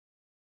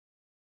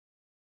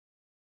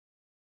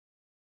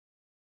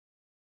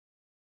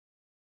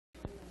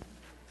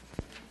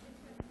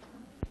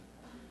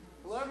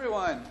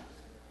everyone.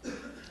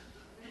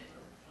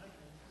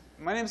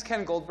 My name is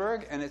Ken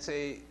Goldberg, and it's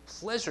a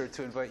pleasure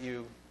to invite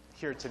you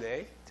here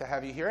today, to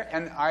have you here.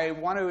 And I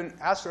want to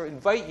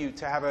invite you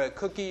to have a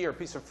cookie or a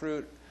piece of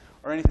fruit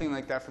or anything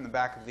like that from the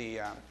back of the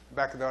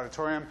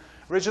auditorium.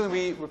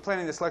 Originally, we were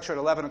planning this lecture at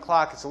 11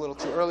 o'clock. It's a little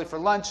too early for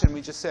lunch, and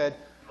we just said,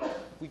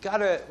 we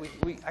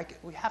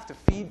have to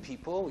feed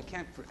people. We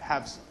can't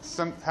have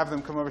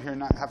them come over here and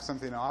not have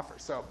something to offer.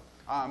 So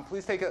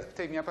please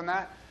take me up on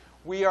that.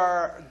 We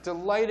are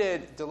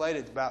delighted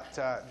about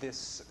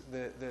this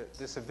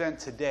event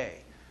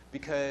today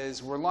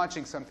because we're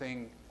launching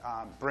something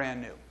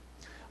brand new.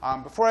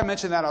 Before I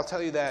mention that, I'll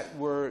tell you that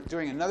we're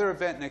doing another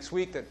event next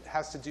week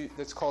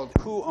that's called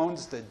Who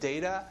Owns the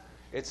Data?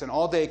 It's an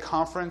all-day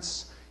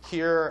conference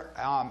here,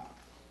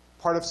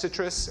 part of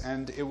Citrus,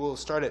 and it will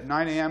start at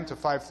 9 a.m. to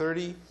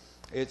 5:30.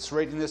 It's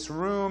right in this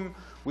room.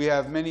 We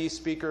have many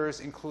speakers,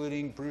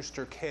 including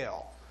Brewster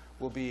Kahle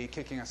will be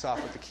kicking us off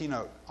with the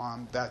keynote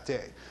on that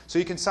day. So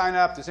you can sign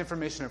up. There's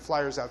information and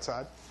flyers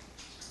outside.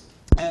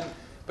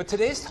 But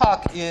today's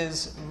talk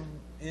is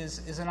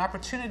an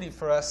opportunity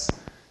for us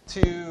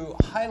to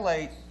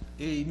highlight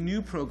a new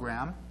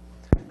program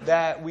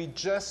that we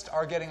just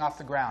are getting off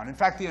the ground. In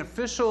fact, the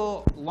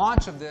official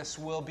launch of this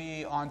will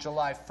be on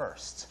July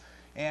 1st.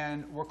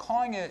 And we're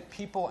calling it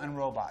People and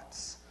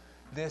Robots.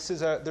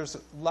 There's a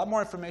lot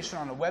more information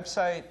on a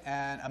website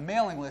and a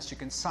mailing list you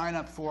can sign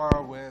up for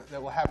that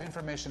will have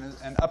information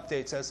and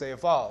updates as they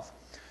evolve.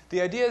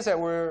 The idea is that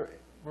we're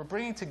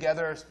bringing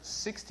together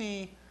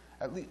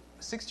at least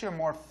 60 or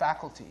more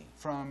faculty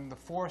from the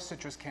 4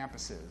 Citrus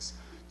campuses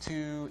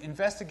to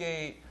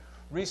investigate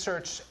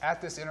research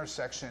at this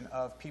intersection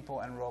of people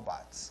and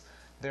robots.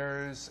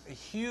 There's a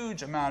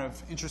huge amount of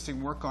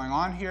interesting work going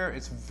on here.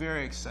 It's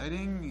very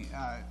exciting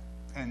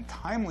and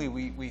timely,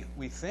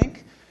 we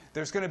think.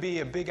 There's going to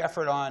be a big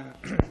effort on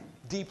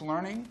deep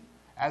learning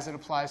as it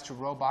applies to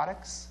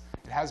robotics.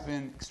 It has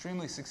been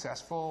extremely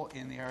successful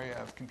in the area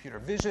of computer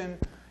vision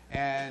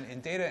and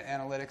in data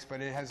analytics, but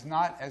it has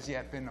not as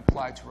yet been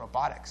applied to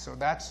robotics. So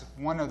that's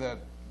one of the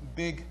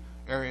big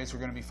areas we're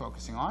going to be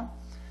focusing on.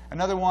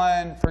 Another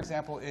one, for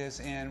example, is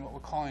in what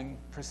we're calling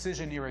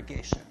precision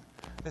irrigation.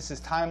 This is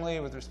timely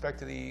with respect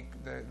to the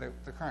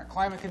current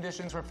climate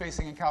conditions we're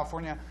facing in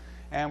California.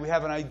 And we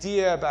have an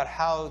idea about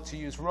how to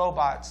use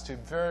robots to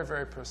very,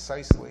 very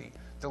precisely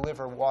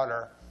deliver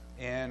water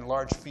in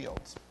large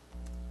fields.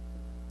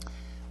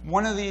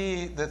 One of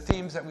the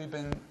themes that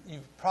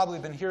you've probably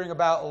been hearing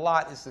about a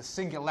lot is the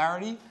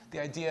singularity,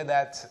 the idea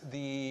that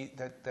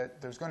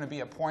there's going to be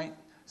a point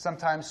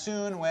sometime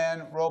soon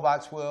when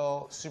robots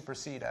will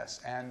supersede us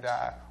and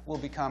will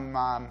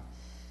become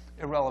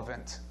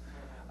irrelevant.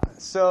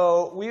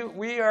 So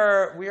we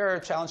are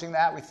challenging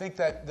that. We think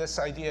that this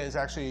idea is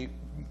actually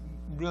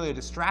really a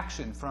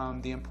distraction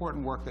from the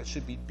important work that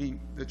should be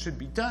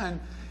done.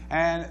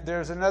 And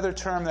there's another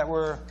term that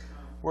we're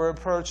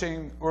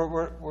proposing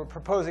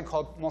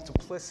called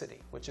multiplicity,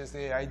 which is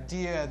the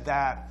idea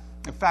that,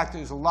 in fact,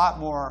 there's a lot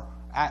more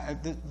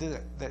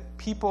that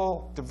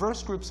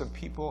diverse groups of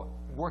people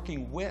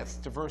working with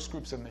diverse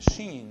groups of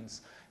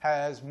machines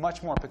has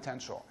much more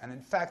potential. And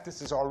in fact,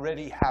 this is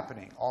already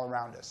happening all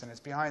around us. And it's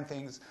behind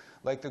things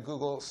like the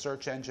Google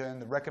search engine,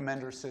 the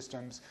recommender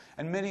systems,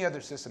 and many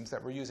other systems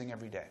that we're using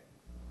every day.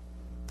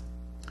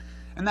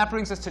 And that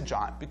brings us to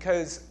John,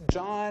 because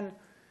John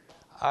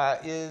I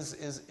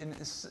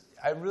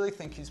really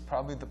think he's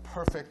probably the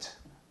perfect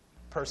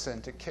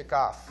person to kick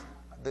off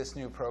this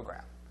new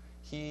program.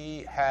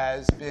 He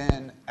has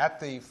been at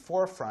the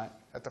forefront,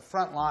 at the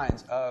front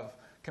lines of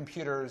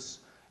computers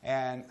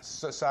and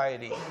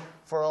society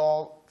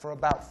for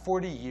about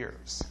 40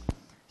 years.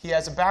 He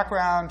has a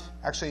background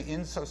actually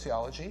in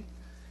sociology,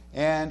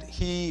 and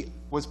he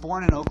was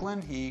born in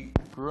Oakland. He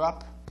grew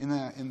up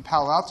in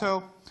Palo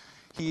Alto.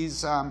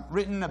 He's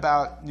written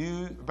about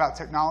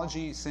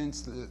technology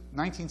since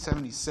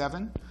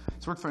 1977.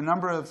 He's worked for a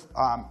number of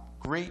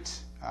great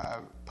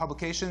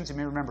publications. You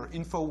may remember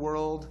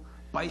InfoWorld,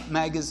 Byte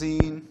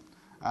Magazine.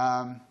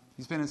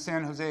 He's been in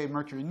San Jose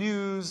Mercury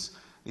News,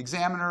 The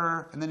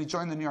Examiner, and then he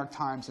joined the New York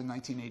Times in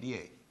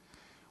 1988.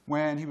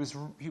 When he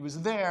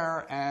was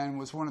there and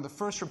was one of the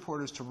first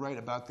reporters to write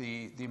about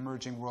the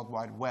emerging World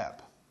Wide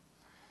Web.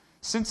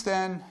 Since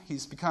then,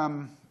 he's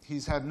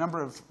had a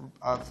number of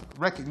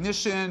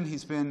recognition.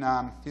 He's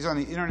on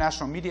the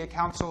International Media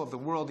Council of the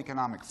World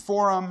Economic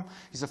Forum.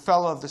 He's a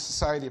fellow of the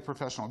Society of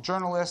Professional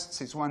Journalists.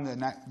 He's won the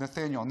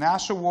Nathaniel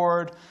Nash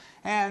Award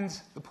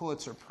and the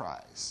Pulitzer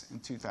Prize in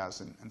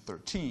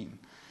 2013.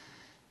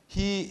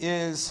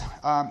 He's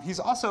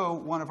also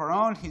one of our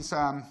own. He's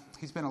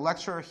been a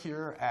lecturer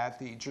here at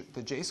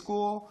the J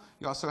School.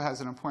 He also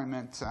has an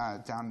appointment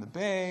down in the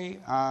Bay.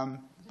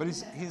 But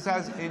he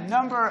has a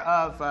number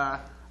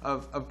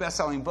of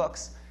best-selling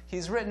books.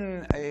 He's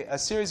written a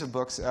series of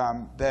books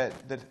that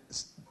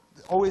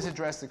always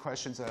address the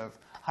questions of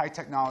high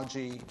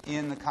technology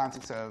in the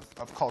context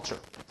of culture.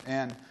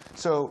 And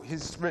so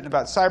he's written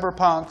about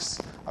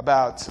cyberpunks,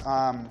 about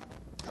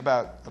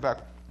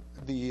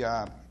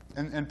the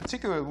in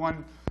particular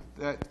one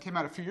that came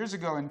out a few years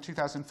ago in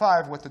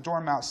 2005, What the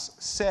Dormouse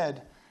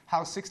Said,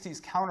 How 60s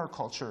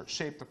Counterculture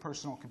Shaped the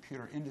Personal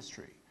Computer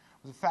Industry.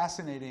 It was a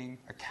fascinating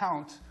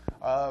account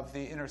of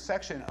the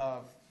intersection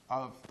of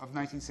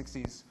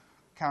 1960s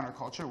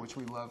counterculture, which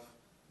we love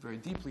very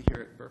deeply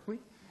here at Berkeley,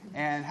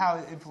 and how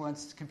it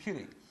influenced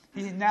computing.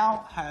 He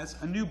now has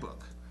a new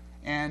book,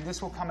 and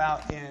this will come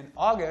out in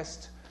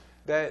August,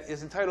 that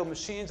is entitled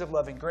Machines of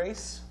Loving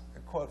Grace, a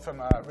quote from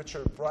a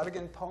Richard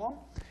Brautigan poem.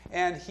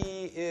 And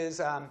he is,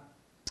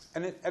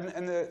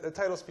 the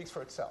title speaks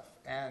for itself.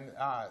 And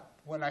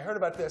when I heard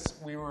about this,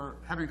 we were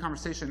having a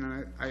conversation,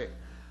 and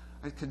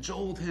I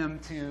cajoled him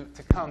to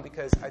come,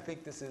 because I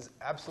think this is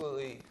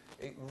absolutely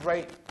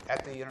right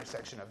at the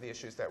intersection of the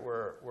issues that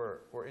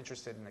we're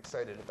interested and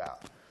excited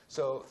about.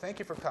 So thank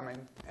you for coming,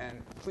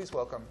 and please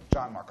welcome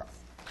John Markoff.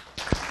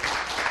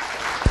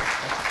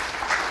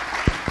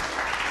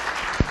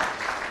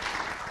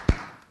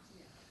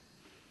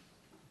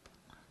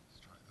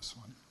 Let's try this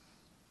one.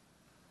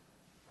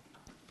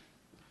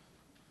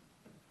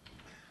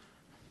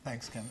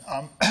 Thanks, Ken.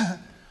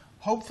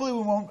 Hopefully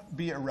we won't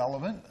be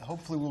irrelevant.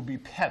 Hopefully we'll be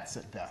pets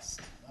at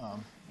best.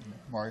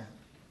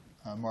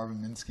 Marvin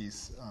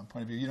Minsky's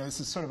point of view. You know, this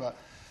is sort of a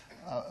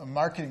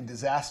marketing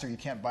disaster. You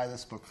can't buy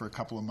this book for a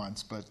couple of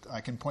months, but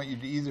I can point you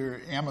to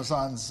either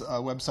Amazon's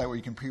website where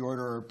you can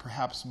pre-order, or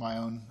perhaps my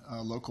own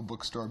local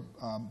bookstore,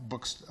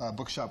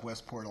 Bookshop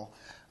West Portal.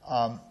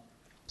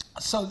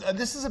 So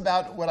this is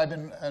about what I've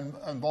been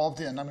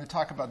involved in. I'm going to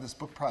talk about this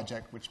book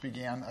project, which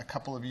began a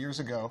couple of years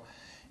ago,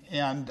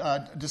 and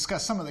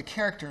discuss some of the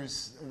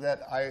characters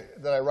that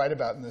I write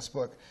about in this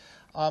book.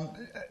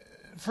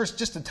 First,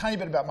 just a tiny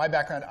bit about my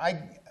background. I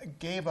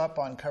gave up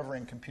on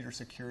covering computer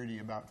security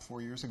about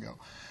 4 years ago.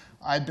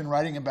 I'd been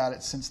writing about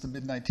it since the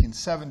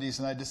mid-1970s,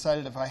 and I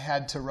decided if I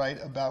had to write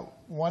about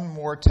one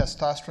more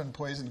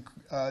testosterone-poisoned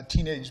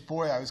teenage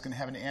boy, I was going to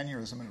have an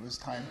aneurysm, and it was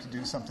time to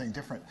do something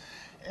different.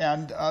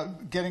 And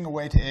getting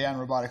away to AI and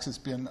robotics has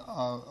been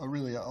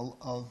really a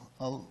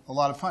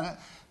lot of fun.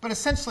 But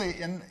essentially,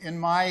 in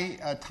my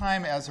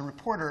time as a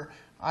reporter,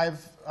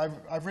 I've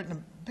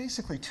written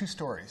basically two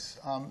stories.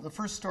 The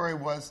first story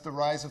was the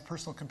rise of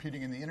personal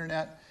computing in the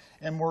internet,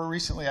 and more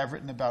recently I've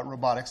written about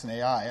robotics and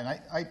AI. And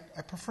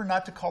I prefer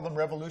not to call them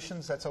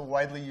revolutions. That's a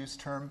widely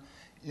used term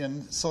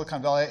in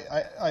Silicon Valley.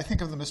 I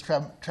think of them as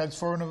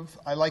transformative.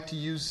 I like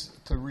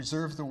to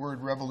reserve the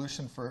word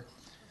revolution for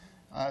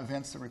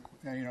events that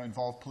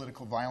involve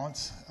political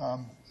violence.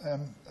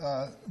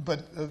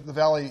 But the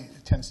Valley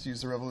tends to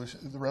use the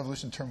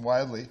revolution term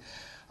widely.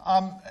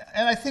 And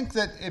I think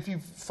that if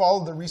you've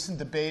followed the recent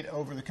debate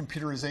over the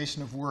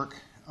computerization of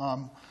work,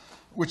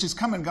 which has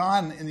come and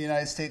gone in the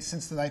United States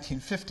since the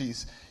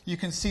 1950s, you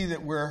can see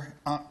that we're,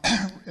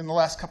 in the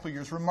last couple of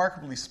years,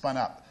 remarkably spun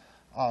up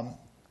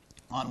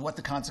on what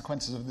the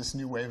consequences of this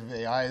new wave of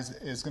AI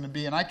is going to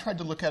be. And I tried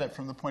to look at it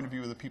from the point of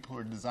view of the people who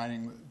are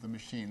designing the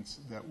machines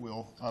that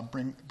will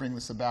bring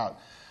this about.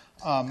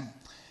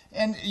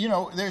 And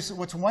there's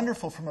what's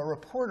wonderful from a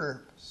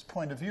reporter's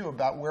point of view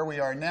about where we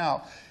are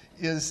now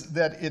is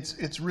that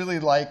it's really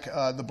like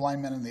the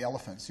blind men and the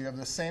elephants. You have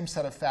the same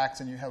set of facts,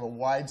 and you have a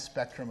wide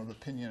spectrum of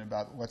opinion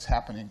about what's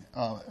happening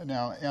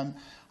now. And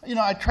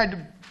I tried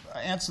to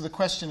answer the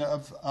question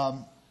of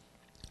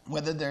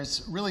whether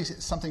there's really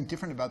something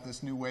different about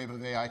this new wave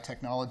of AI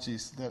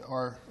technologies that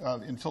are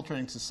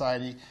infiltrating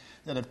society,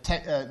 that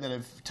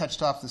have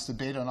touched off this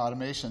debate on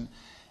automation.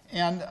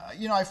 And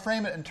I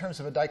frame it in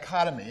terms of a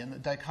dichotomy, and the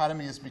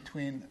dichotomy is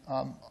between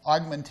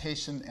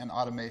augmentation and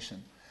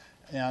automation.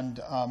 And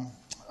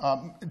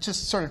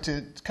just sort of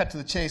to cut to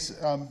the chase,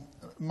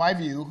 my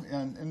view,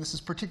 and this is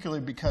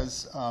particularly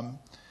because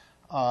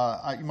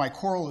my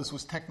quarrel is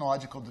with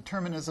technological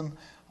determinism,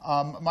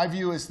 my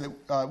view is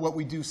that what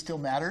we do still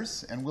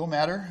matters and will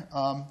matter,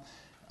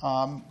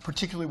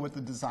 particularly what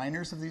the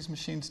designers of these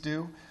machines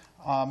do.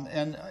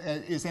 And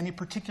is any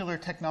particular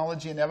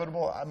technology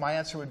inevitable? My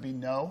answer would be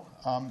no.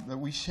 That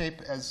we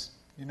shape, as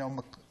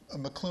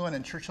McLuhan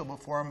and Churchill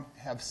before him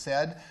have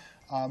said,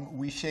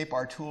 we shape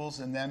our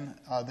tools, and then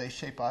they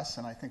shape us,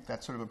 and I think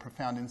that's sort of a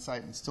profound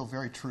insight and still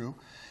very true.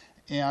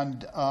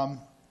 And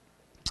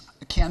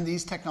can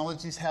these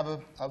technologies have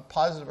a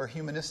positive or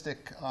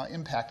humanistic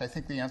impact? I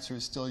think the answer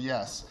is still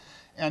yes.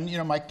 And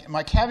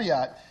my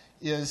caveat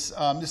is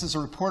this is a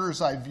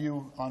reporter's eye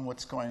view on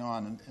what's going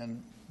on,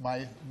 and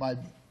my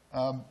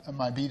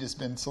beat has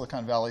been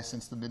Silicon Valley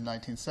since the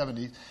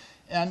mid-1970s.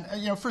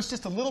 And first,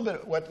 just a little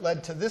bit what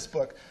led to this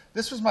book.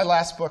 This was my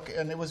last book,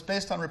 and it was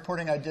based on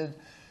reporting I did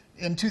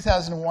in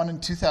 2001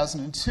 and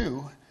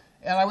 2002.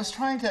 And I was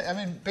trying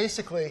to,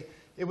 basically,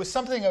 it was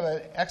something of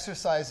an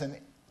exercise in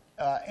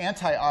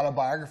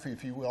anti-autobiography,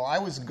 if you will. I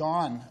was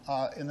gone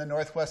in the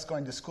Northwest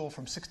going to school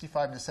from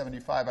 65 to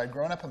 75. I'd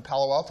grown up in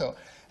Palo Alto,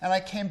 and I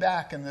came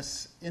back, and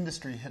this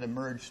industry had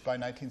emerged by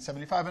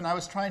 1975, and I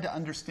was trying to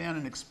understand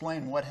and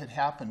explain what had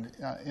happened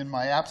in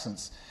my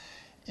absence.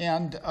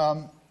 And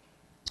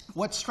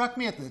what struck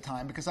me at the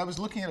time, because I was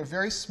looking at a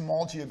very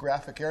small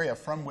geographic area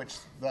from which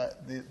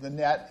the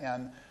net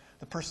and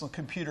the personal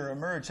computer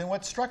emerged, and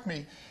what struck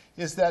me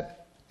is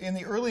that in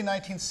the early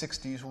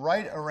 1960s,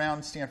 right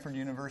around Stanford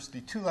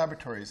University, two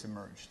laboratories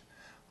emerged.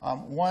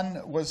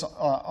 One was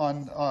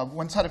on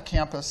one side of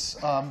campus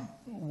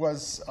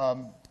was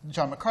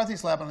John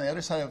McCarthy's lab, and on the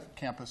other side of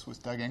campus was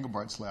Doug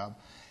Engelbart's lab.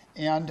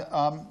 And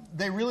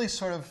they really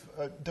sort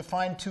of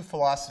defined two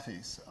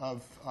philosophies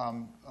of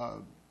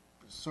our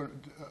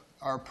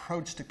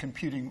approach to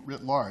computing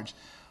writ large.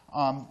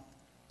 On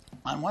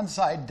one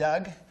side,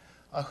 Doug,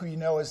 who you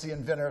know as the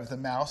inventor of the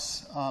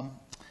mouse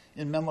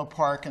in Menlo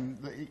Park,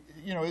 and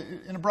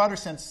in a broader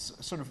sense,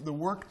 sort of the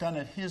work done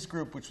at his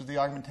group, which was the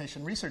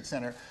Augmentation Research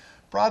Center,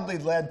 broadly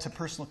led to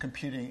personal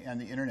computing and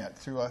the internet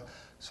through a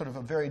sort of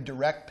a very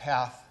direct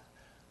path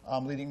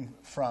leading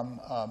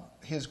from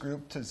his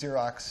group to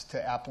Xerox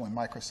to Apple and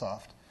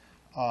Microsoft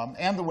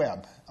and the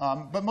web.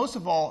 But most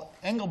of all,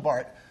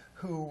 Engelbart,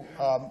 who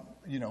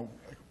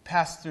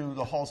passed through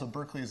the halls of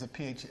Berkeley as a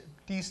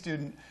PhD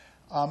student,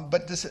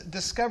 but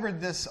discovered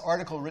this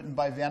article written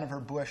by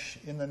Vannevar Bush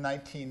in the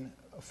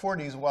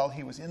 1940s while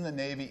he was in the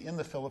Navy in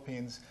the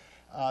Philippines,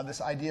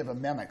 this idea of a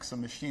MEMIX, a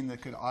machine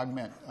that could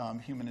augment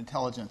human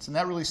intelligence. And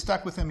that really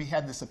stuck with him. He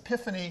had this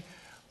epiphany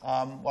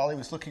while he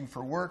was looking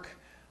for work.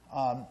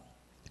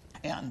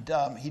 And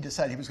he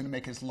decided he was going to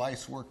make his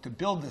life's work to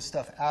build this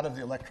stuff out of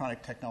the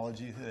electronic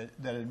technology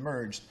that had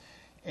emerged.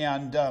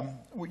 And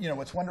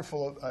what's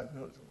wonderful, a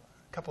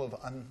couple of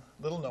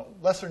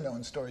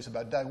lesser-known stories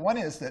about Doug. One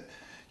is that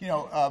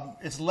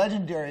it's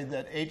legendary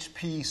that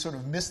HP sort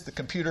of missed the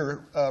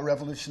computer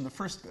revolution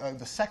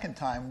the second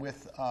time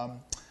with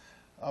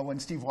when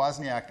Steve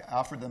Wozniak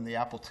offered them the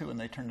Apple II, and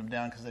they turned him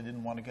down because they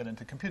didn't want to get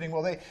into computing.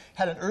 Well, they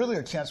had an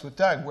earlier chance with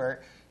Doug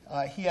where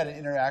he had an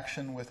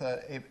interaction with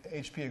a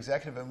HP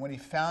executive, and when he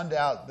found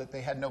out that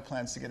they had no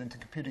plans to get into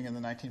computing in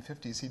the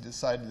 1950s, he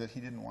decided that he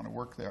didn't want to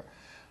work there.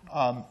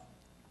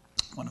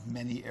 One of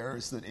many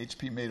errors that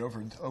HP made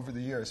over the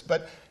years.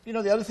 But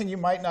the other thing you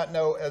might not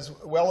know as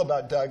well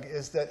about Doug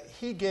is that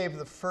he gave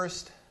the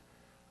first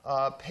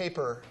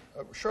paper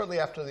shortly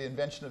after the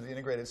invention of the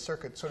integrated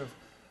circuit, sort of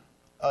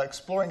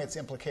exploring its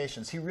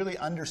implications. He really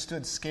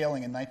understood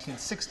scaling in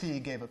 1960. He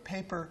gave a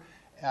paper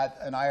at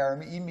an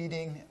IRME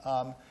meeting.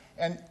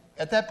 And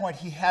at that point,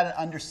 he had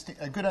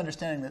a good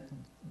understanding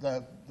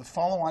that the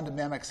follow-on to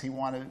MEMIX he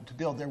wanted to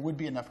build, there would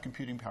be enough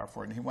computing power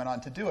for it, and he went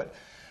on to do it.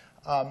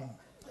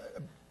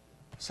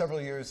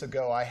 Several years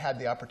ago, I had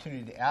the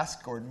opportunity to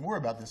ask Gordon Moore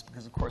about this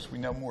because, of course, we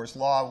know Moore's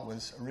law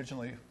was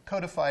originally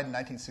codified in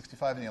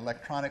 1965 in the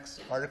electronics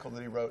article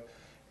that he wrote,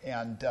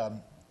 and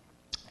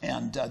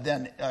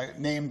then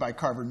named by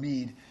Carver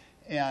Mead.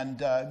 And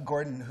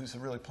Gordon, who's a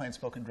really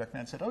plain-spoken direct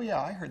man, said, "Oh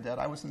yeah, I heard that.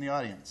 I was in the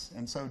audience."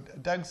 And so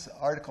Doug's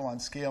article on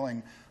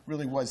scaling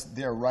really was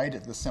there right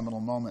at the seminal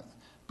moment.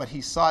 But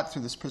he saw it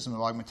through this prism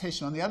of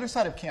augmentation. On the other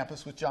side of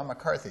campus was John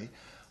McCarthy,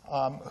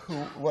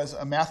 who was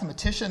a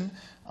mathematician.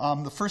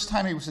 The first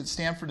time he was at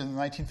Stanford in the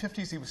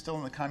 1950s, he was still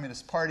in the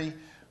Communist Party.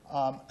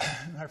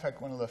 Matter of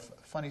fact, one of the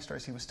funny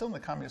stories, he was still in the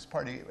Communist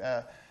Party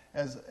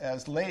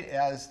as late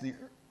as the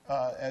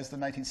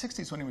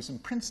 1960s when he was in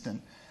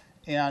Princeton.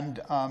 And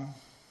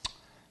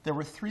there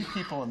were three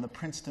people in the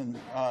Princeton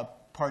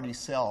party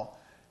cell.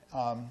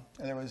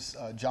 There was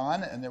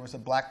John, and there was a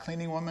black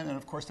cleaning woman, and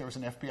of course there was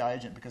an FBI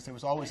agent, because there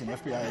was always an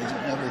FBI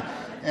agent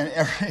in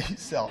every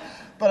cell.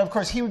 But of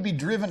course he would be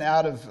driven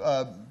out of,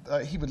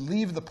 he would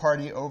leave the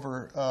party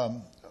over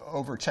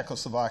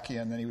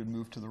Czechoslovakia, and then he would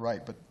move to the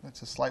right. But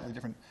that's a slightly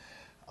different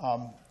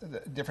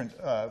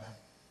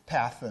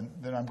path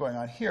than I'm going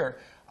on here.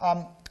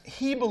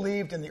 He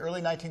believed in the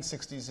early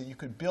 1960s that you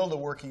could build a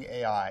working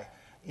AI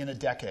in a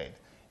decade.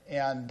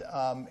 And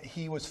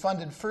he was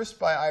funded first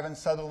by Ivan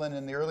Sutherland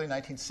in the early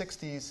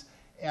 1960s.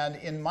 And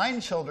in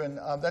Mind Children,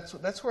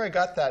 that's where I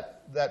got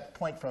that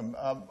point from.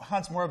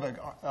 Hans Moravec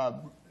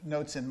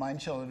notes in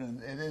Mind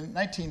Children, in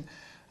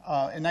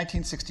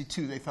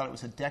 1962, they thought it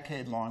was a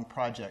decade-long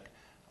project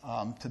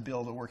to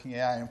build a working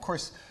AI. And of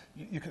course,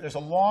 there's a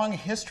long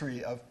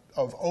history of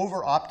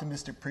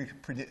over-optimistic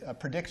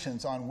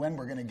predictions on when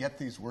we're going to get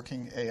these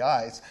working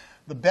AIs.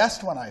 The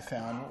best one I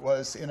found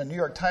was in a New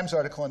York Times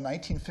article in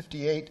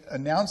 1958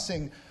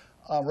 announcing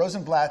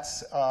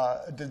Rosenblatt's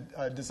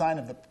design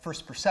of the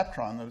first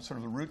perceptron, sort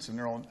of the roots of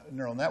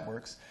neural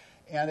networks.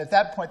 And at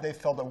that point, they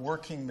felt a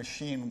working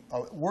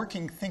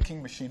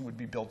thinking machine would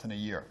be built in a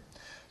year.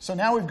 So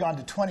now we've gone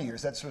to 20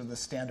 years. That's sort of the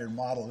standard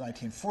model.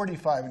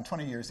 1945, in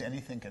 20 years,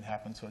 anything can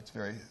happen, so it's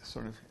very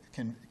sort of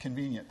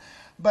convenient.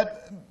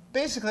 But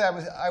basically,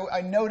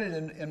 I noted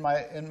in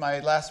my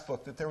last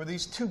book that there were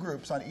these two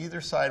groups on either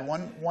side.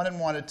 One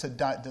wanted to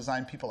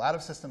design people out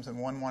of systems, and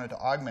one wanted to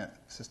augment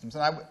systems.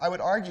 And I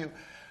would argue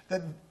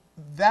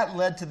that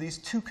led to these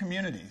two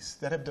communities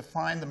that have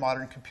defined the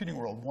modern computing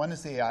world. One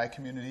is the AI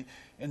community,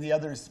 and the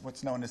other is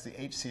what's known as the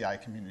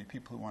HCI community,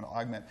 people who want to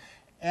augment.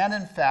 And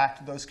in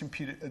fact, those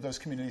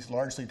communities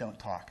largely don't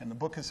talk. And the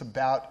book is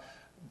about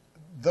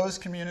those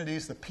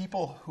communities, the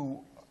people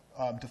who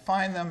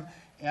define them,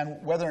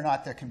 and whether or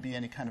not there can be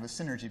any kind of a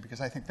synergy,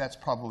 because I think that's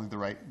probably the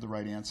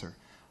right answer.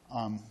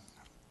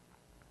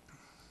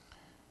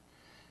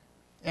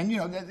 And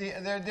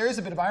there is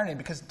a bit of irony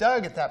because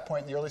Doug at that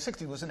point in the early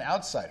 60s was an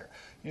outsider.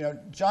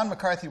 John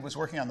McCarthy was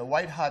working on the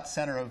white-hot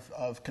center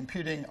of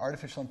computing,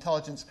 artificial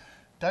intelligence.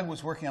 Doug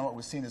was working on what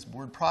was seen as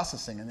word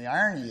processing. And the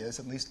irony is,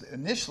 at least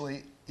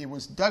initially, it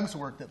was Doug's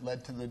work that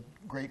led to the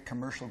great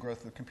commercial growth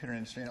of the computer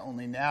industry, and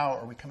only now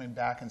are we coming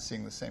back and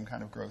seeing the same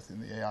kind of growth in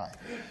the AI.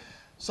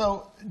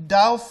 So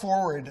dial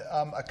forward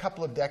a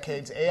couple of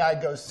decades.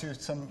 AI goes through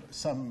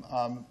some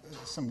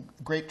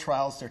great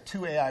trials. There are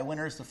 2 AI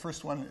winners. The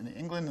first one in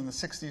England in the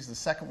 60s, the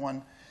second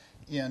one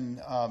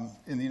in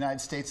the United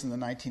States in the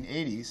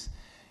 1980s.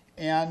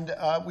 And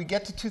we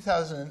get to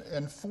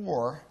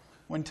 2004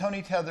 when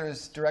Tony Tether,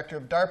 as director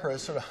of DARPA,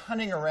 is sort of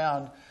hunting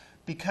around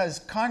because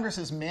Congress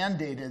has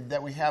mandated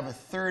that we have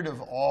 1/3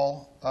 of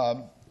all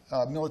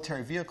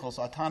military vehicles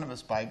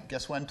autonomous by,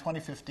 guess when,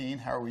 2015.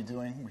 How are we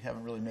doing? We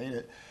haven't really made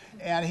it.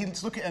 And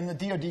he's looking, and the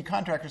DoD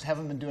contractors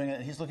haven't been doing it,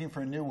 and he's looking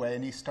for a new way,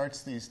 and he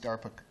starts these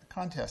DARPA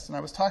contests. And I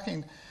was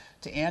talking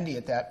to Andy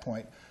at that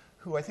point,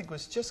 who I think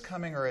was just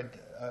coming or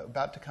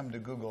about to come to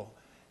Google,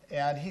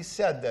 and he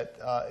said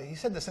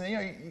this,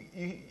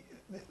 and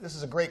this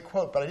is a great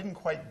quote, but I didn't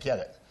quite get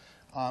it.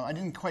 I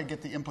didn't quite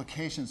get the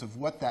implications of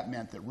what that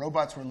meant, that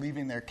robots were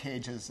leaving their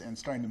cages and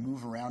starting to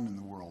move around in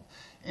the world.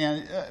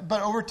 And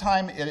but over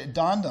time, it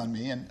dawned on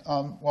me, and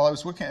while I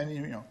was looking,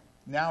 and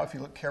now if you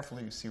look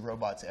carefully, you see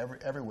robots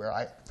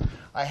everywhere.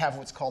 I have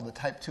what's called the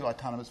Type 2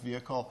 autonomous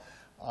vehicle,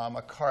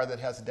 a car that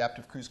has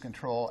adaptive cruise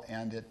control,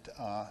 and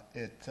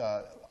it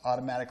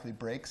automatically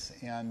brakes,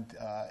 and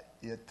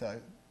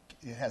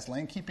it has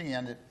lane keeping,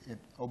 and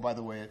oh, by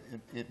the way,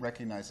 it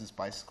recognizes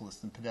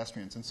bicyclists and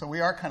pedestrians. And so we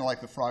are kind of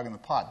like the frog in the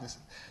pot. This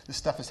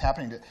stuff is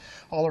happening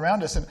all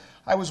around us. And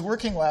I was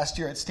working last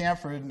year at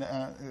Stanford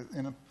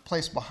in a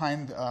place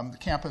behind the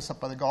campus up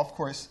by the golf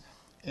course,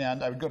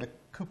 and I would go to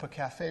Coupa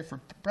Cafe for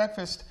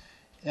breakfast.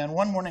 And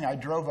one morning I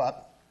drove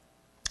up,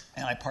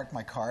 and I parked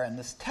my car, and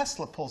this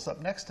Tesla pulls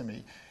up next to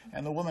me,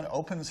 and the woman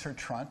opens her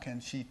trunk,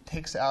 and she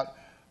takes out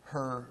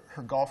her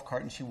golf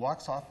cart, and she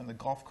walks off, and the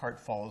golf cart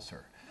follows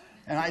her.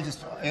 And I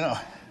just,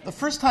 the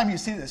first time you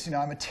see this,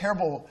 I'm a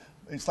terrible,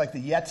 it's like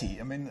the Yeti.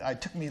 I mean, it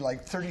took me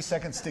like 30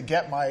 seconds to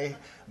get my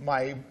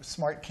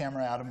smart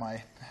camera out of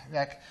my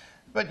neck.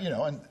 But,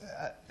 and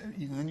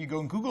then you go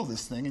and Google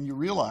this thing and you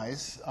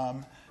realize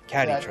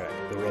Caddy Trek,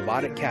 the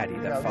robotic caddy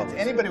that follows.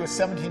 Anybody with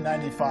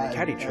 1795.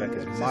 Caddy Trek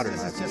is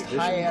modernizing the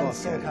traditional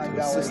golf caddy to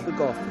assist the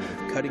golfer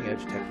with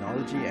cutting-edge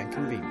technology and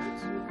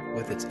convenience.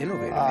 With its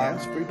innovative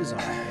hands-free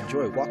design,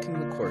 enjoy walking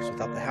the course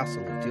without the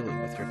hassle of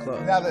dealing with your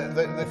clubs. Now,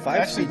 the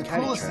 5-speed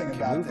caddy Trek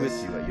can move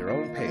with you at your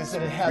own pace is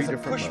that it has a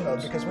push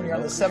mode, because when you're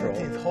on the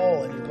 17th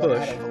hole and you run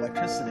out of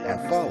electricity, and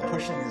follow.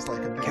 Pushing is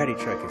like a big Caddy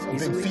Trek is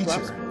easily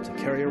flexible to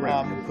carry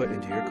around and put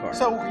into your car.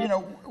 So,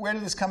 where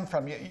did this come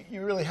from?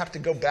 You really have to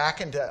go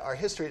back into our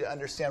history to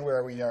understand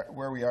where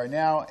we are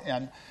now.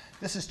 And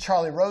this is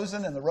Charlie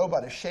Rosen, and the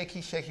robot is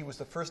Shaky. Shaky was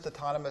the first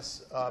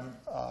autonomous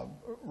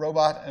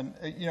robot, and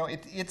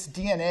its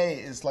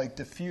DNA is like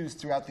diffused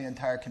throughout the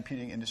entire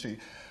computing industry.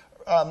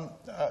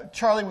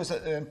 Charlie was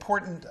an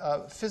important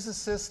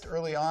physicist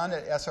early on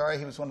at SRI.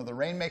 He was one of the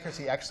rainmakers.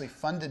 He actually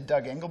funded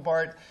Doug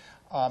Engelbart.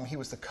 He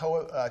was the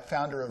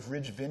co-founder of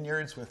Ridge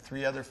Vineyards with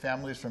 3 other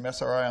families from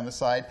SRI on the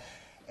side.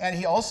 And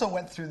he also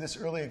went through this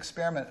early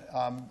experiment.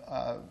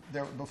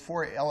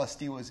 Before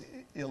LSD was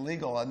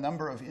illegal, a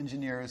number of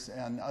engineers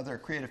and other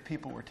creative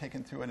people were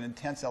taken through an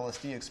intense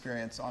LSD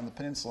experience on the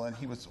peninsula, and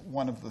he was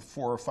one of the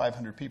 400 or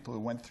 500 people who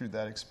went through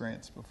that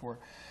experience before.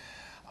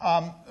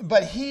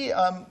 But he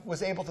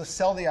was able to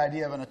sell the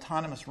idea of an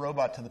autonomous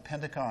robot to the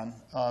Pentagon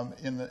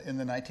in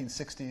the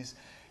 1960s.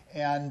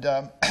 And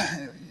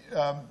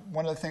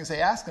one of the things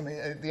they asked him,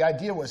 the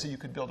idea was that you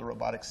could build a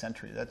robotic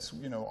sentry. That's,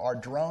 our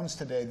drones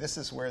today, this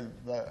is where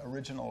the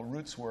original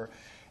roots were.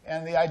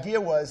 And the idea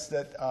was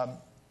that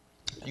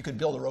you could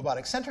build a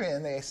robotic sentry.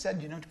 And they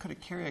said, could it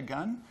carry a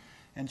gun?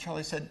 And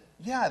Charlie said,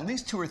 yeah, at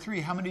least 2 or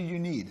 3. How many do you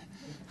need?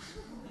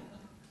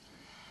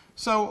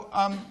 So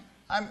I'm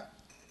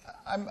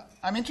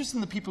interested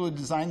in the people who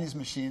design these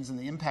machines and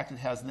the impact it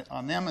has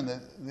on them and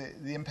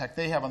the impact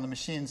they have on the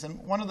machines. And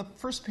one of the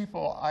first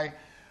people I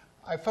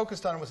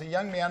focused on was a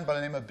young man by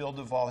the name of Bill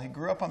Duvall. He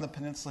grew up on the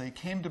peninsula. He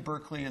came to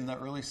Berkeley in the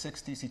early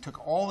 60s. He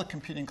took all the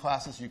computing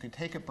classes you could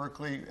take at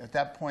Berkeley. At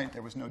that point,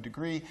 there was no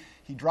degree.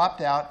 He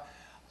dropped out,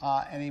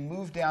 and he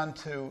moved down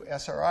to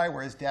SRI,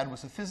 where his dad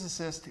was a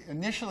physicist.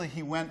 Initially,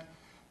 he went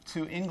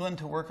to England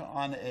to work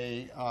on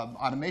a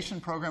automation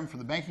program for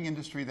the banking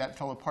industry. That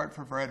fell apart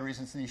for a variety of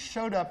reasons. And he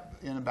showed up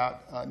in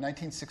about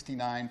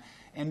 1969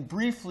 and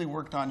briefly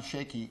worked on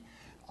Shaky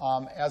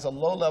as a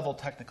low-level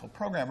technical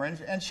programmer.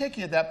 And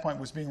Shaky at that point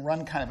was being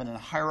run kind of in a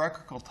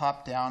hierarchical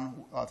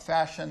top-down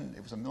fashion.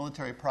 It was a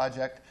military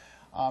project.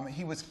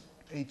 He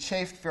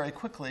chafed very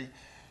quickly.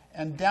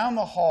 And down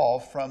the hall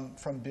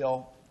from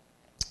Bill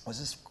was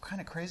this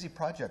kind of crazy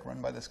project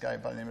run by this guy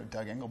by the name of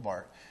Doug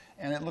Engelbart.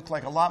 and it looked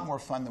like a lot more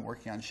fun than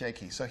working on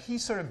Shaky. So he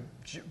sort of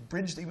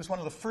bridged, he was one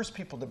of the first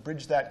people to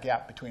bridge that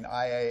gap between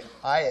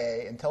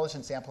IA,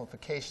 intelligence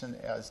amplification,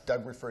 as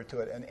Doug referred to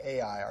it, and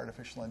AI,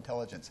 artificial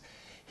intelligence.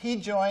 He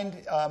joined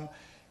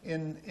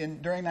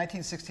during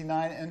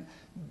 1969, and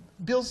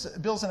Bill's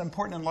an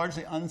important and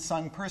largely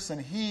unsung person.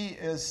 He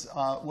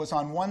was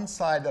on one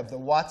side of the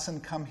Watson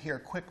come here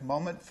quick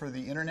moment for the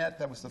internet.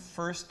 That was the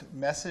first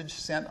message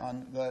sent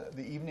on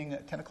the evening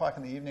at 10 o'clock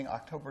in the evening,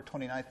 October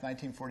 29th,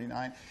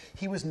 1949.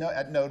 He was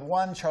at node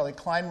 1. Charlie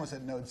Klein was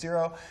at node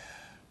 0.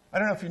 I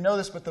don't know if you know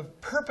this, but the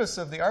purpose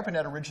of the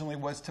ARPANET originally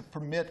was to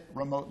permit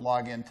remote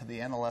login to the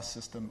NLS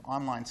system,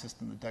 online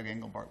system that Doug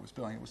Engelbart was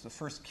building. It was the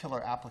first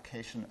killer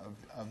application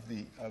of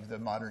the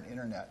modern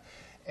internet.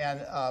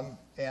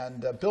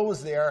 And Bill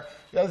was there.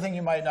 The other thing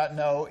you might not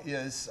know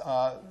is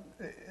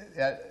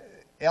at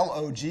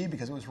LOG,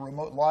 because it was a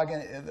remote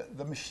login,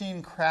 the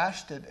machine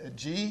crashed at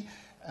G.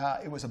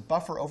 It was a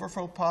buffer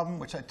overflow problem,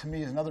 which to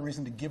me is another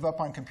reason to give up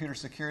on computer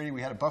security.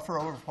 We had a buffer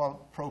overflow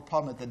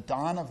problem at the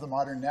dawn of the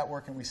modern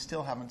network, and we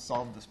still haven't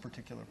solved this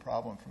particular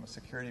problem from a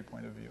security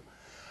point of view.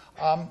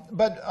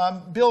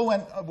 But Bill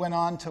went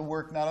on to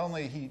work. Not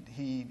only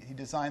he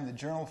designed the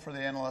journal for the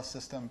NLS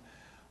system,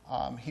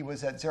 he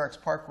was at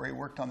Xerox PARC where he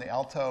worked on the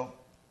Alto,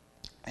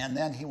 and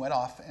then he went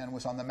off and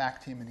was on the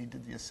Mac team, and he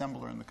did the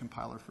assembler and the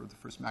compiler for the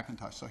first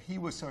Macintosh. So he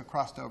was sort of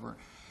crossed over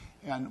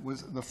and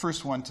was the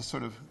first one to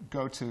sort of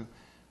go to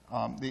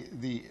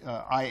the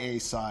IA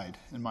side,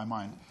 in my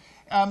mind.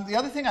 The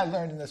other thing I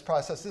learned in this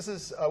process, this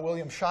is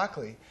William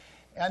Shockley.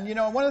 And you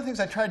know, one of the things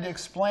I tried to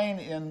explain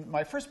in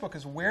my first book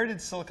is, where did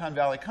Silicon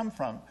Valley come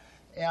from?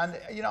 And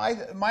you know,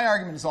 my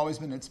argument has always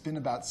been it's been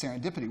about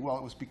serendipity. Well,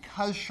 it was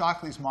because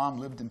Shockley's mom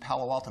lived in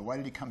Palo Alto. Why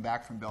did he come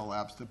back from Bell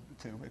Labs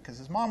because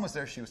his mom was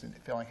there, she was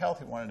failing health,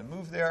 he wanted to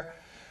move there.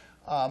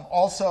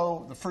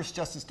 Also, the first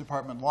Justice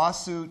Department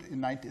lawsuit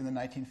in the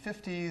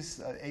 1950s,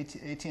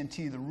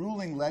 AT&T, the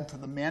ruling led to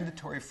the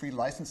mandatory free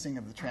licensing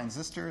of the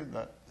transistor.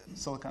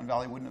 Silicon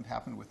Valley wouldn't have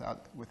happened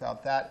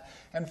without that.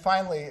 And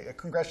finally, a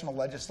congressional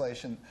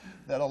legislation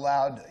that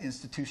allowed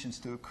institutions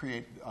to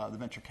create the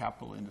venture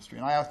capital industry.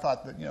 And I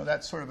thought that, you know,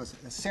 that's sort of a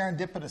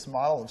serendipitous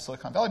model of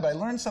Silicon Valley. But I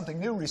learned something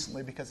new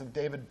recently because of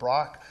David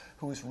Brock,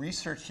 who was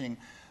researching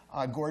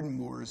Gordon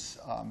Moore's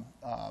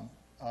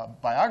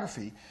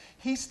biography.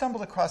 He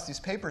stumbled across these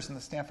papers in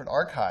the Stanford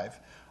archive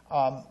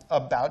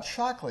about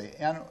Shockley.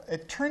 And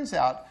it turns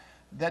out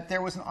that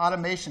there was an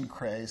automation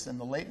craze in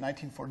the late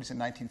 1940s and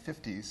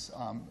 1950s,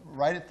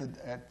 right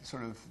at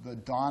sort of the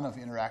dawn of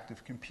interactive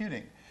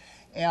computing.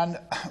 And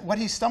what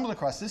he stumbled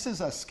across, this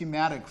is a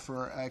schematic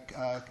for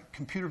a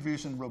computer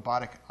vision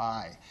robotic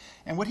eye.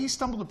 And what he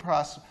stumbled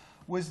across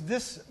was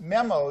this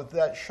memo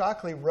that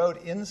Shockley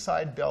wrote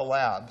inside Bell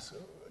Labs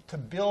to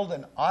build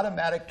an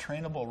automatic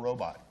trainable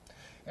robot.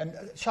 And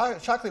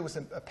Shockley was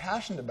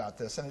passionate about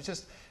this, and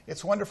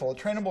it's wonderful. A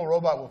trainable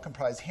robot will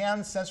comprise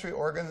hands, sensory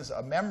organs,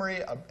 a memory,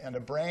 and a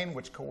brain,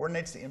 which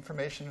coordinates the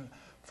information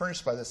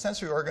furnished by the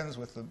sensory organs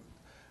with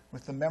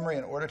the memory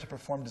in order to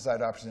perform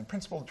desired operations. In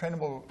principle, the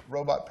trainable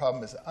robot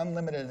problem is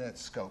unlimited in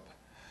its scope.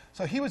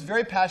 So he was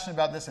very passionate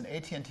about this, and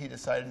AT&T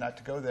decided not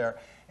to go there.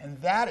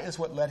 And that is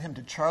what led him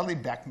to Charlie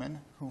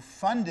Beckman, who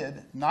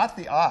funded, not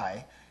the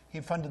eye, he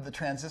funded the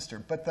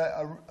transistor, but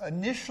the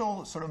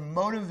initial sort of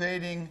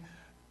motivating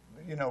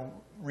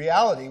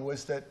reality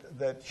was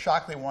that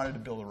Shockley wanted to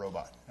build a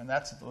robot. And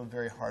that's at the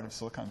very heart of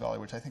Silicon Valley,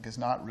 which I think is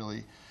not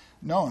really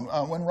known.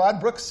 When Rod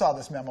Brooks saw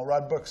this memo,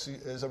 Rod Brooks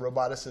is a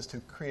roboticist who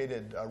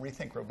created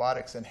Rethink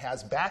Robotics and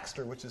has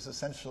Baxter, which is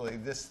essentially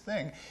this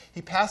thing.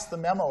 He passed the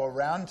memo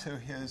around to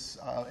his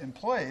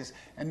employees,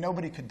 and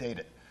nobody could date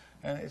it.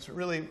 And it's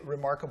really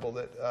remarkable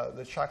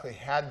that Shockley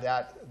had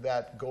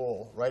that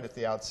goal right at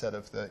the outset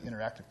of the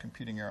interactive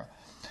computing era.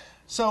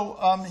 So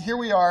here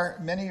we are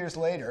many years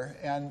later,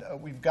 and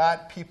we've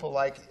got people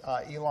like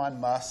Elon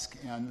Musk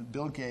and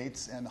Bill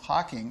Gates and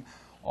Hawking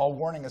all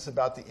warning us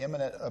about the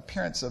imminent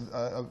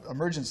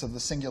emergence of the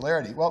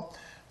singularity. Well,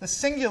 the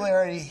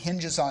singularity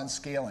hinges on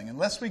scaling.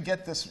 Unless we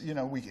get this,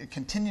 we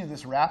continue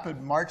this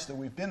rapid march that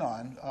we've been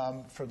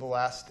on for the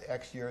last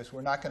X years,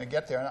 we're not going to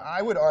get there. And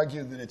I would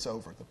argue that it's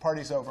over. The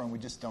party's over, and we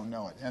just don't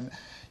know it. And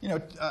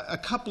a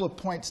couple of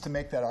points to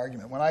make that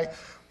argument. When I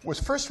was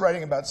first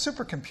writing about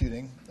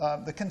supercomputing,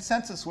 the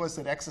consensus was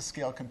that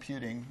exascale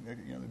computing,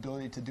 the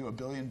ability to do a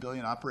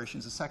billion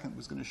operations a second,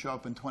 was going to show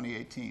up in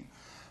 2018.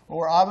 Well,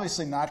 we're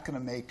obviously not going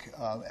to make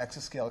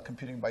exascale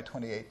computing by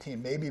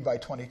 2018, maybe by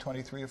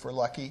 2023 if we're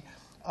lucky.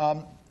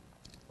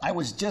 I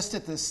was just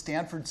at this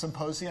Stanford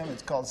symposium,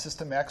 it's called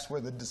System X,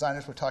 where the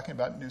designers were talking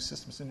about new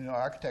systems and new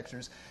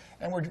architectures.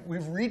 And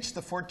we've reached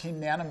the 14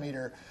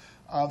 nanometer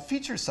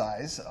feature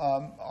size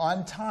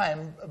on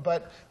time,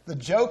 but the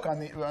joke on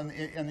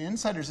the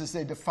insiders is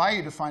they defy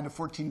you to find a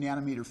 14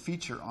 nanometer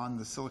feature on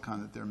the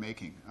silicon that they're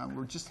making.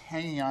 We're just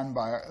hanging on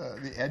by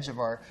the edge of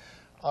our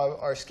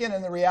skin,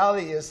 and the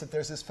reality is that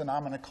there's this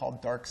phenomenon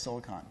called dark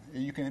silicon.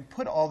 You can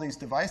put all these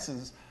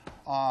devices,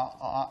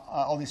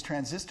 all these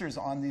transistors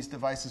on these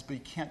devices, but you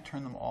can't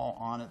turn them all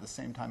on at the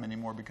same time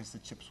anymore because the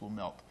chips will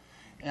melt.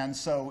 And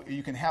so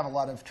you can have a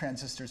lot of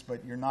transistors,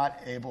 but you're not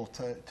able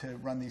to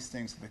run these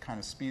things at the kind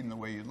of speed and the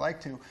way you'd like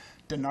to.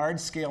 Dennard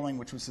scaling,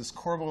 which was this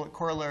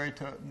corollary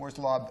to Moore's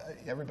law,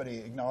 everybody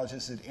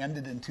acknowledges it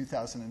ended in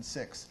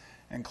 2006,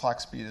 and clock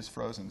speed is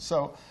frozen.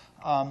 So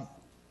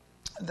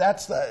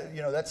that's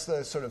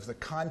the sort of the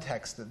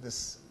context that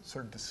this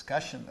sort of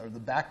discussion, or the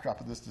backdrop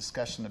of this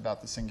discussion about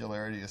the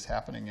singularity is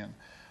happening in.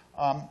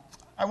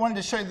 I wanted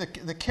to show you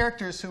the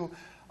characters who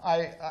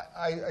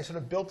I sort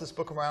of built this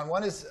book around.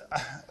 One is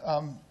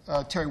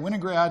Terry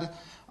Winograd.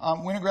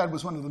 Winograd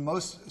was one of the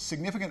most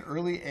significant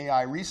early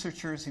AI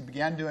researchers. He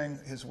began doing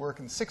his work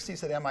in the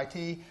 60s at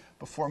MIT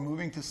before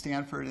moving to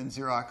Stanford and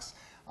Xerox.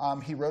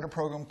 He wrote a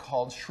program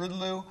called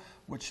Shridlu,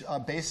 which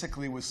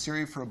basically was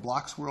Siri for a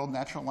blocks world,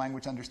 natural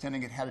language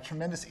understanding. It had a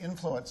tremendous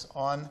influence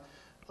on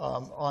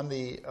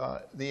the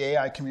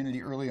AI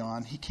community early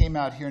on. He came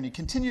out here and he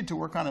continued to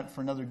work on it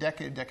for another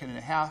decade and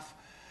a half.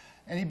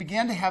 And he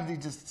began to have these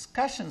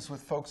discussions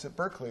with folks at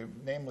Berkeley,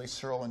 namely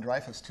Searle and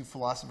Dreyfus, two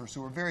philosophers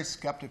who were very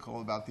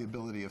skeptical about the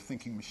ability of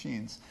thinking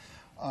machines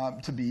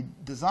to be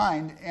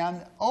designed.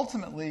 And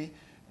ultimately,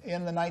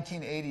 in the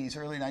 1980s,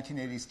 early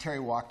 1980s,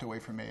 Terry walked away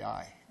from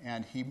AI,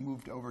 and he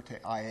moved over to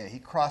IA. He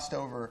crossed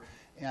over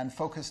and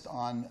focused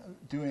on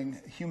doing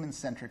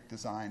human-centric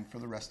design for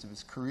the rest of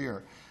his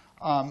career.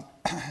 One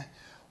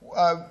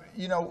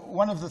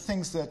of the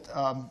things that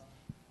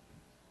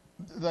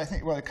I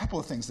think, well, a couple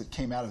of things that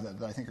came out of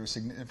that I think are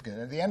significant.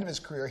 At the end of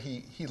his career,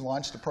 he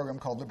launched a program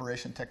called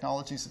Liberation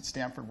Technologies at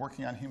Stanford,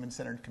 working on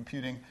human-centered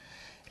computing.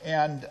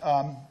 And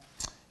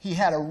he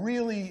had a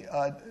really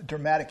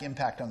dramatic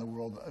impact on the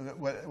world,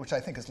 which I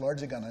think has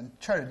largely gone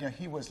uncharted.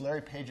 He was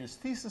Larry Page's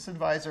thesis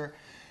advisor,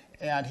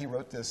 and he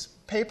wrote this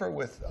paper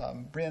with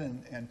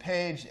Brin and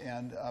Page,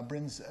 and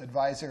Brin's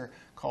advisor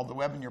called The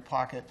Web in Your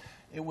Pocket.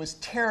 It was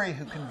Terry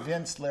who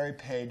convinced Larry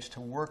Page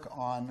to work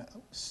on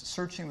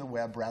searching the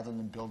web rather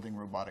than building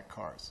robotic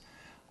cars.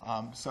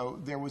 So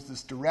there was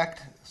this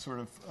direct sort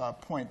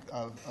of point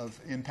of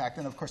impact.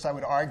 And of course, I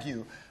would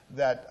argue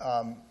that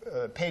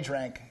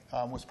PageRank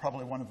was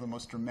probably one of the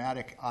most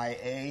dramatic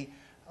IA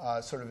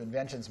sort of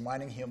inventions,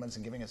 mining humans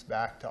and giving us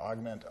back to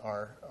augment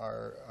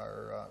our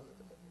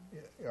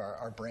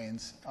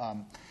brains.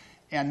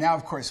 And now,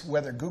 of course,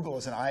 whether Google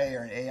is an IA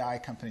or an AI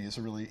company is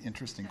a really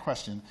interesting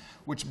question,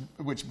 which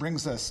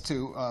brings us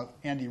to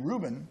Andy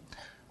Rubin.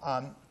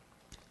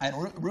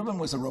 And Rubin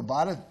was a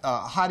robotic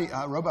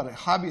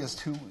hobbyist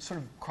who sort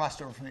of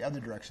crossed over from the other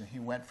direction. He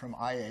went from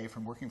IA,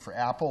 from working for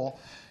Apple,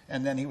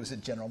 and then he was at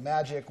General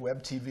Magic,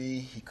 Web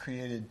TV. He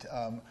created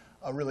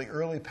a really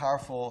early,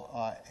 powerful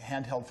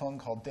handheld phone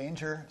called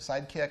Danger,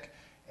 Sidekick.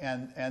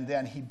 And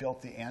then he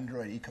built the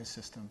Android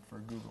ecosystem for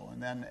Google,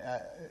 and then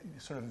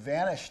sort of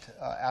vanished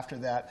after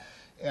that,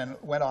 and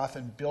went off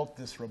and built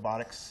this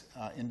robotics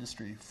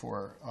industry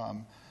for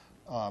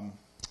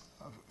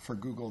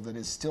Google that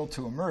is still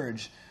to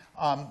emerge.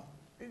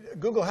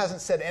 Google hasn't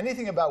said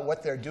anything about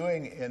what they're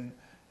doing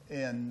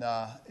in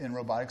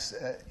robotics.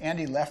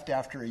 Andy left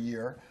after a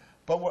year.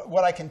 But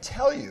what I can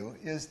tell you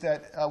is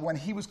that when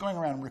he was going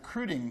around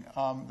recruiting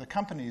the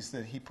companies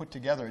that he put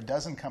together, a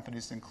dozen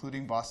companies,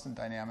 including Boston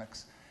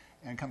Dynamics,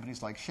 and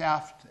companies like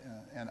Shaft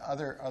and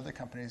other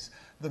companies,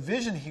 the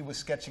vision he was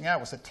sketching out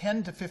was a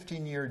 10 to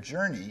 15-year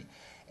journey.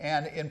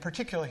 And in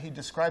particular, he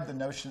described the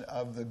notion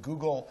of the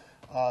Google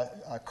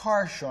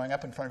car showing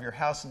up in front of your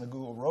house and the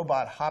Google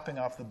robot hopping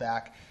off the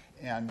back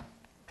and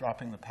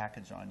dropping the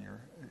package on your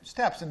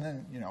steps. And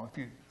then,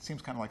 it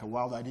seems kind of like a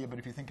wild idea, but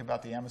if you think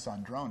about the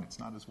Amazon drone, it's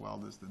not as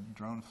wild as the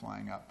drone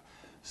flying up.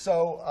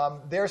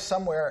 So there's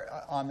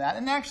somewhere on that.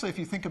 And actually, if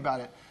you think about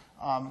it,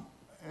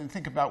 and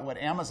think about what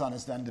Amazon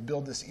has done to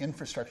build this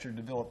infrastructure to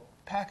develop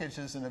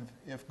packages, and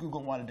if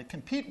Google wanted to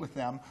compete with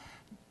them,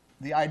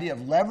 the idea of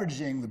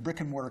leveraging the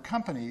brick and mortar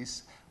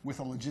companies with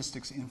a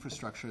logistics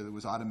infrastructure that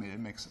was automated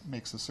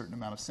makes a certain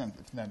amount of sense.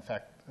 If in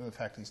fact the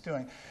fact he's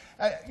doing.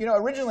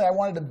 Originally I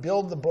wanted to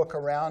build the book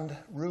around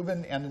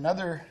Rubin and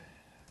another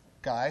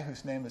guy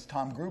whose name is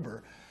Tom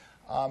Gruber.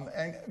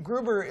 And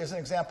Gruber is an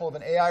example of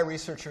an AI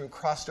researcher who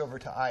crossed over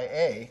to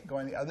IA,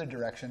 going the other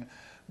direction.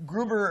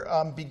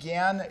 Gruber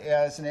began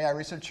as an AI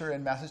researcher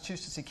in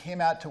Massachusetts. He came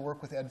out to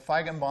work with Ed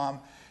Feigenbaum,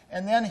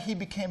 and then he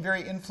became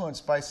very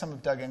influenced by some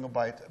of Doug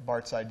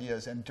Engelbart's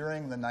ideas. And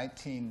during the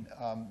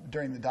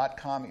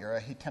dot-com era,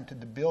 he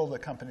attempted to build a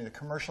company to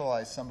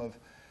commercialize some of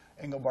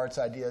Engelbart's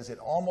ideas. It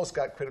almost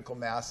got critical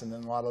mass, and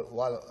then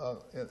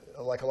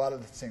like a lot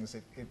of the things,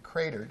 it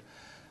cratered.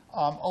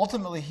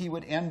 Ultimately, he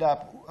would end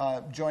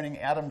up joining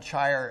Adam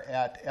Chyer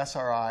at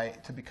SRI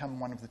to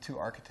become one of the two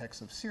architects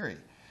of Siri.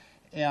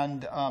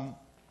 And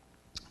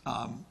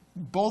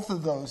both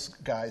of those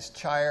guys,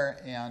 Chyer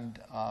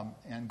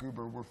and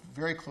Gruber, were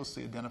very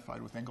closely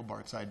identified with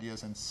Engelbart's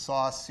ideas and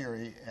saw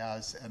Siri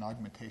as an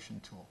augmentation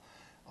tool,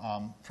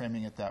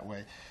 framing it that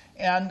way.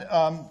 And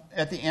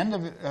at the end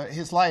of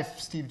his life,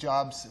 Steve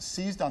Jobs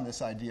seized on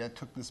this idea,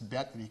 took this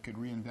bet that he could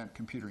reinvent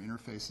computer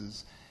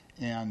interfaces,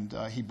 and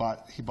he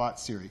bought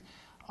Siri.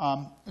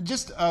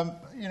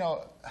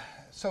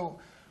 So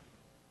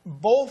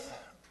both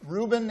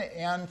Rubin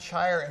and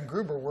Chire and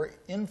Gruber were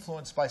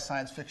influenced by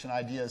science fiction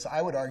ideas,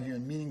 I would argue,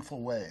 in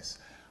meaningful ways.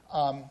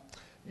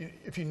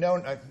 If you know,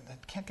 I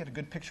can't get a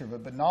good picture of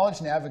it, but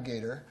Knowledge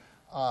Navigator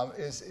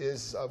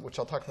which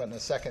I'll talk about in a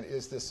second,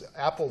 is this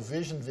Apple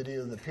Vision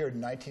video that appeared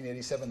in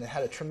 1987 that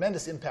had a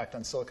tremendous impact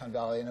on Silicon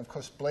Valley. And of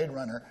course, Blade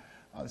Runner,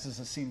 this is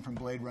a scene from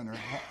Blade Runner,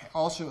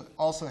 also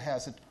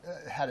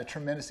had a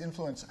tremendous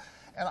influence.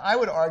 And I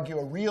would argue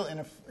a real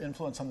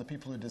influence on the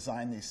people who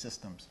designed these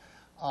systems.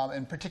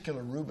 In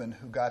particular, Rubin,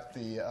 who got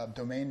the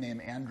domain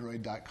name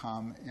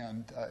Android.com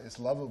and is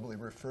lovably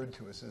referred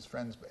to as his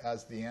friends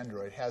as the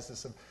Android, has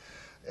this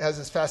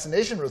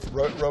fascination with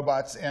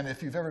robots. And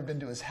if you've ever been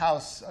to his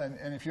house,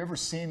 and if you've ever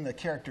seen the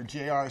character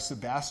J.R.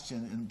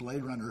 Sebastian in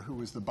Blade Runner, who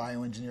was the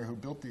bioengineer who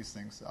built these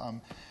things,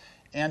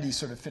 Andy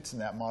sort of fits in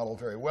that model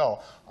very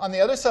well. On the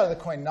other side of the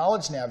coin,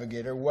 Knowledge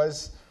Navigator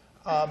was,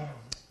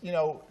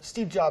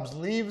 Steve Jobs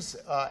leaves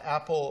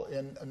Apple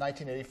in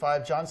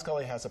 1985. John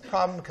Sculley has a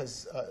problem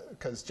because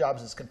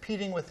Jobs is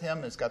competing with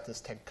him. He's got this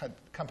tech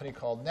company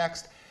called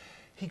Next.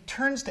 He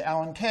turns to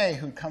Alan Kay,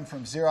 who'd come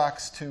from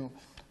Xerox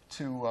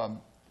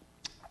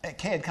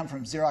Kay had come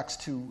from Xerox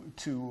to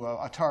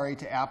Atari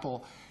to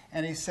Apple,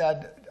 and he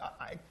said,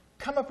 "I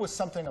come up with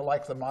something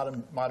like a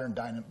modern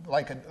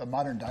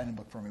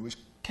Dynabook for me," which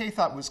Kay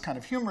thought was kind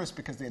of humorous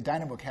because the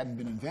Dynabook hadn't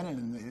been invented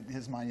in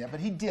his mind yet, but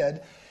he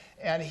did.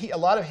 And a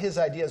lot of his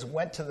ideas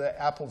went to the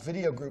Apple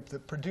Video Group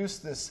that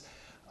produced this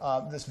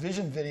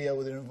vision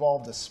video that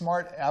involved a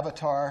smart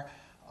avatar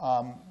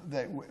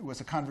that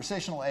was a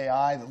conversational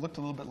AI that looked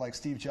a little bit like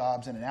Steve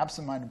Jobs and an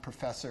absent-minded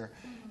professor.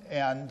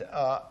 And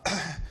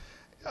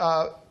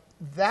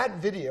that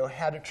video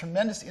had a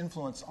tremendous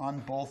influence on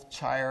both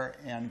Chire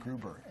and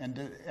Gruber.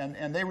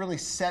 And they really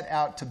set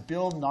out to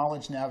build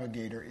Knowledge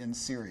Navigator in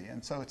Siri.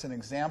 And so it's an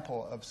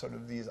example of sort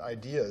of these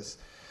ideas.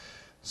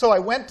 So I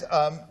went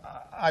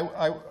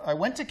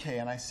to Kay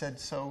and I said,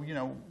 so,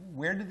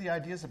 where did the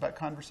ideas about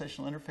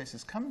conversational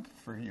interfaces come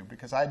for you?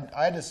 Because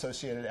I'd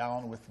associated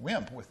Alan with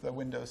WIMP, with the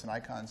windows and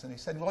icons. And he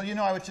said, well,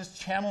 I was just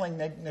channeling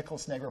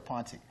Nicholas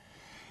Negroponte.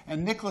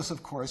 And Nicholas,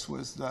 of course,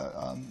 was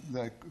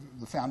the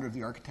founder of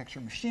the Architecture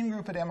Machine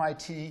Group at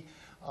MIT,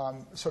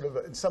 sort of,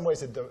 in some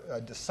ways,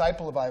 a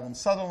disciple of Ivan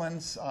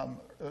Sutherland's,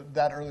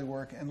 that early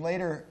work. And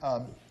later,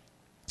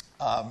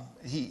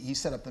 he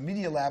set up the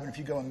Media Lab. And if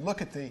you go and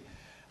look at the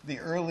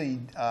early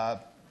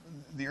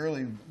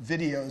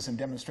videos and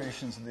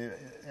demonstrations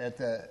at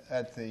the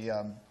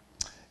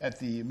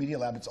Media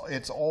Lab,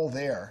 it's all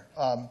there.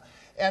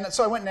 And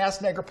so I went and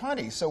asked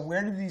Negroponte, so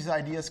where did these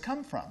ideas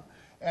come from?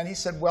 And he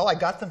said, well, I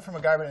got them from a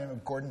guy by the name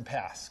of Gordon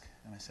Pask.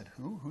 And I said,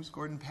 who's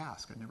Gordon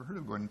Pask? I'd never heard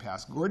of Gordon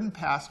Pask. Gordon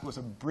Pask was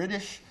a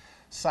British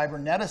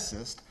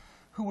cyberneticist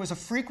who was a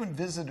frequent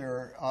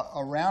visitor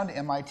around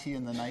MIT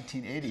in the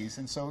 1980s.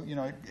 And so,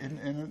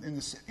 in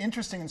this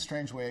interesting and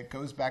strange way, it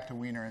goes back to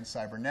Wiener and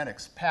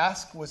cybernetics.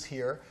 Pask was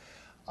here,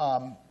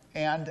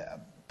 and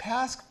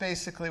Pask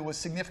basically was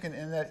significant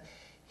in that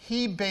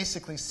he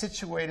basically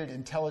situated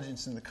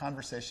intelligence in the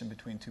conversation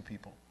between two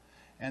people.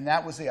 And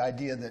that was the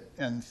idea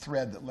and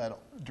thread that led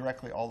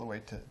directly all the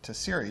way to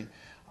Siri.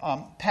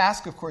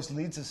 Pask, of course,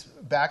 leads us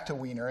back to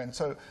Wiener. And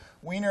so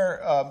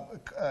Wiener,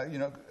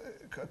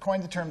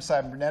 coined the term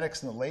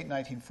cybernetics in the late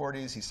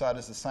 1940s. He saw it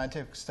as the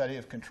scientific study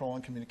of control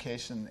and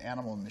communication,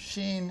 animal and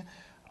machine.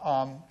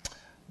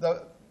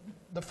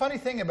 The funny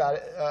thing about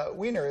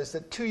Wiener is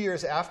that 2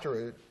 years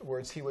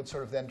afterwards, he would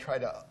sort of then try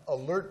to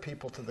alert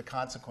people to the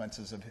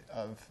consequences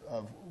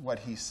of what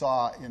he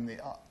saw in the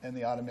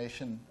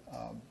automation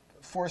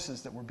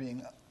forces that were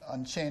being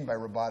unchained by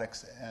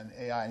robotics and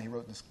AI, and he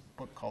wrote this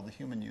book called The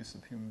Human Use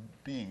of Human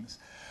Beings.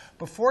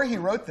 Before he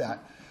wrote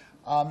that,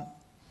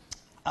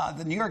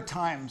 the New York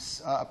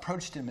Times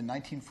approached him in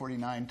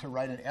 1949 to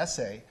write an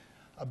essay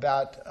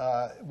about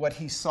what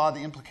he saw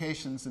the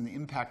implications and the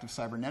impact of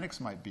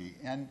cybernetics might be.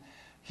 And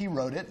he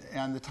wrote it,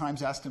 and the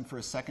Times asked him for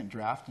a second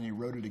draft, and he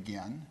wrote it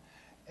again.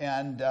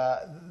 And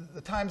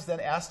the Times then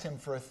asked him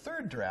for a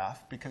third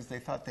draft because they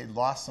thought they'd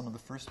lost some of the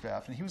first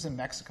draft. And he was in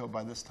Mexico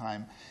by this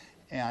time,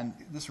 and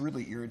this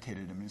really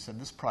irritated him. He said,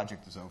 this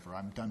project is over.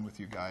 I'm done with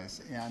you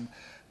guys. And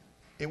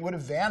it would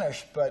have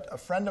vanished, but a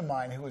friend of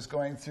mine who was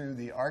going through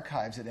the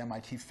archives at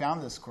MIT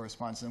found this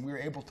correspondence, and we were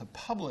able to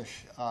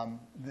publish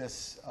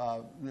this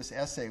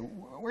essay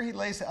where he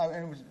lays out,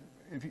 and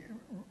if you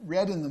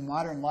read in the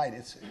modern light,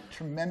 it's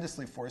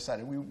tremendously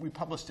foresighted. We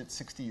published it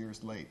 60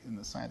 years late in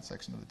the science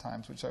section of the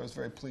Times, which I was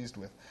very pleased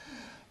with.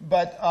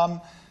 But,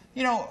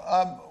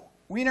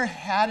 Wiener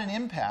had an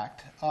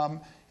impact,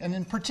 and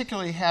in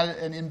particular, he had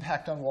an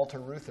impact on Walter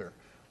Reuther.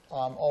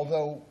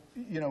 Although,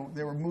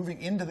 they were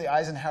moving into the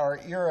Eisenhower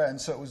era, and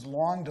so it was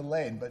long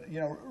delayed. But,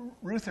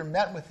 Reuther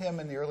met with him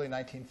in the early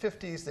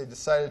 1950s. They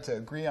decided to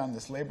agree on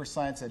this Labor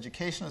Science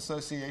Education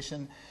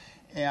Association.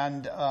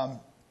 And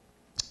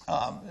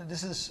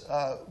this is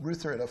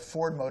Reuther at a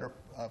Ford Motor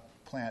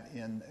plant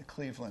in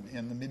Cleveland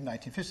in the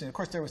mid-1950s. And of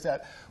course, there was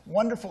that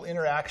wonderful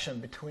interaction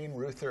between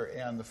Reuther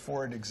and the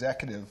Ford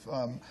executive.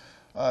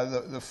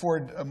 the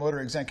Ford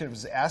Motor executive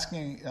was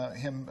asking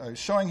him,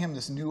 showing him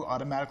this new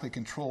automatically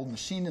controlled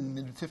machine in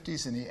the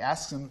mid-50s, and he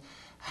asks him,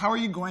 how are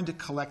you going to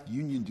collect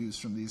union dues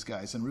from these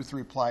guys? And Ruth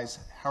replies,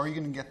 how are you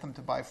going to get them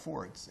to buy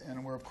Fords?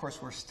 And of course,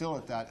 we're still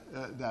at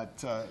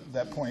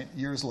that point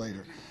years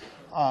later.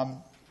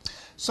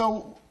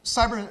 So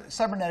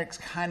cybernetics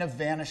kind of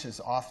vanishes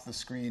off the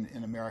screen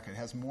in America. It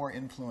has more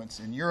influence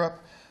in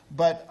Europe.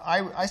 But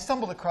I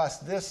stumbled across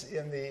this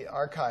in the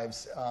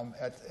archives,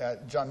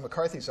 at John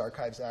McCarthy's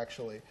archives,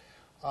 actually.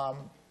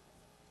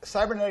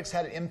 Cybernetics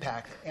had an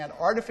impact, and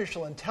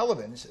artificial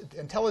intelligence,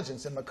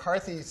 in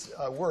McCarthy's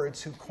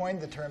words, who coined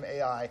the term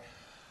AI,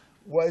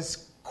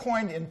 was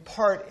coined in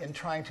part in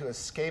trying to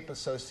escape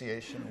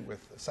association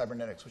with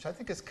cybernetics, which I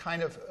think is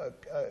kind of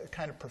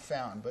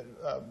profound. But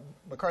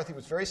McCarthy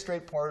was very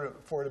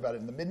straightforward about it.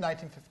 In the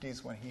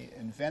mid-1950s, when he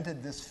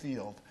invented this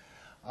field,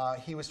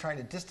 he was trying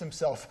to distance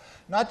himself,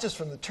 not just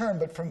from the term,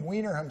 but from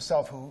Wiener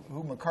himself,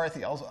 who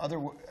McCarthy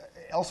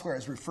elsewhere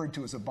has referred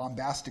to as a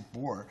bombastic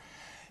bore.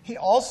 He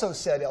also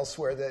said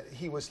elsewhere that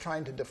he was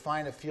trying to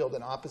define a field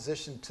in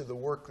opposition to the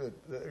work,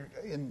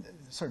 in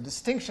sort of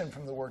distinction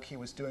from the work he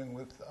was doing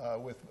with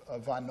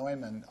von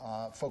Neumann,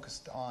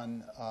 focused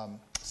on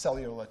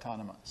cellular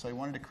autonoma. So he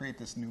wanted to create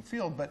this new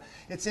field, but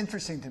it's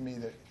interesting to me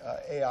that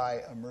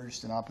AI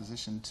emerged in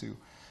opposition to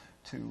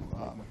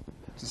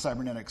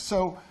cybernetics.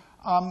 So,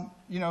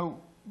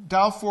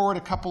 dial forward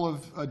a couple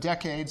of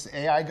decades,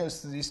 AI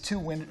goes through these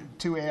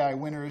two AI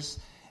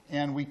winners,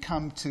 and we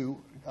come to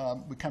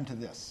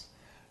this.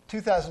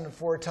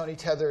 2004, Tony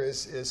Tether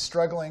is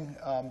struggling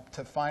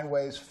to find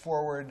ways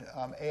forward.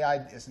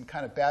 AI is in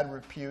kind of bad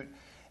repute,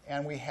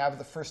 and we have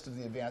the first of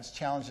the advanced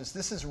challenges.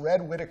 This is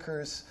Red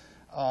Whittaker's.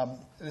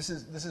 This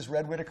is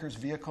Red Whittaker's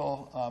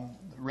vehicle,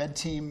 Red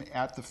Team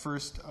at the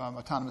first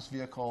autonomous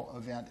vehicle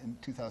event in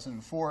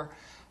 2004.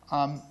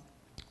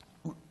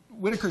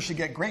 Whittaker should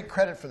get great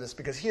credit for this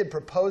because he had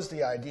proposed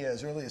the idea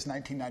as early as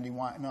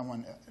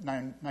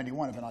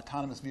 1991 of an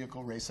autonomous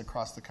vehicle race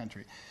across the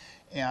country.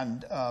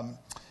 And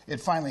it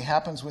finally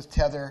happens with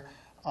Tether.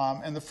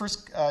 And the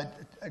first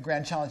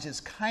grand challenge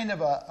is kind of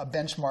a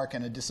benchmark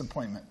and a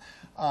disappointment.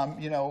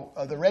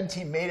 The Red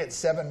Team made it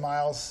 7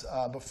 miles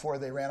before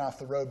they ran off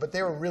the road, but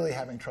they were really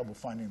having trouble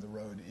finding the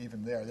road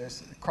even there.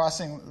 There's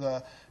crossing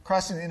the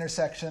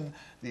intersection,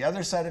 the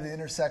other side of the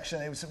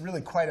intersection. It was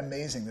really quite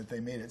amazing that they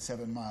made it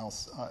 7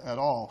 miles at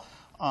all.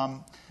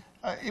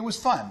 It was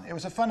fun. It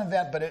was a fun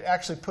event, but it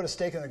actually put a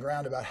stake in the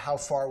ground about how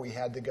far we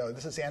had to go.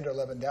 This is Andrew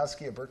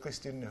Lewandowski, a Berkeley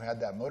student who had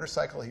that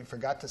motorcycle. He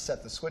forgot to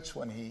set the switch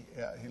when he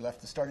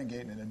left the starting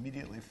gate and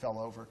immediately fell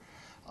over.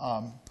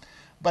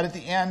 But at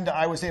the end,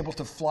 I was able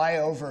to fly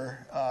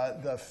over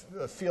the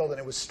field, and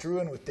it was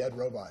strewn with dead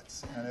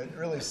robots. And it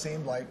really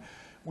seemed like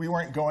we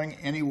weren't going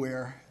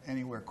anywhere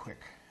quick.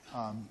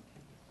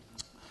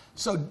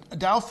 So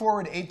dial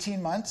forward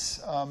 18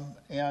 months,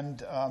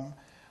 and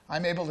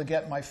I'm able to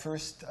get my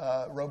first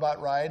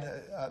robot ride.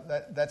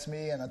 That's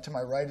me, and to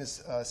my right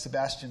is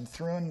Sebastian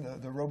Thrun.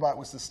 The robot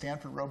was the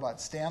Stanford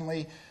robot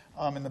Stanley.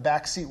 In the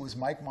back seat was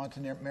Mike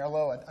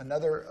Montemerlo,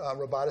 another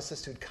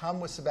roboticist who'd come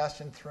with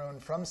Sebastian Thrun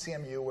from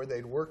CMU, where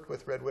they'd worked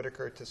with Red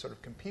Whittaker to sort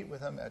of compete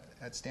with him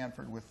at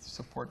Stanford with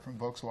support from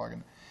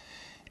Volkswagen.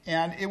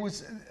 And it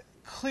was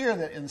clear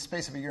that in the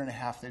space of a year and a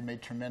half, they'd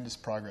made tremendous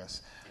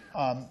progress.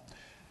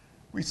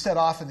 We set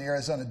off in the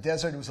Arizona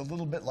desert. It was a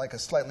little bit like a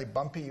slightly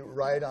bumpy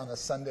ride on a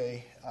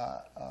Sunday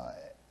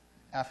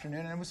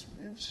afternoon, and it was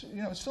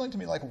feeling to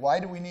me like, why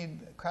do we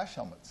need crash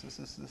helmets? This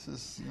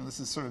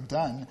is sort of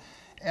done.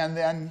 And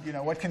then,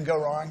 what can go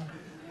wrong?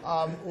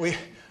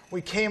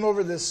 We came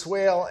over this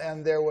swale,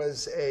 and there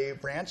was a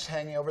branch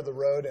hanging over the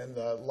road, and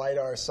the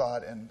LiDAR saw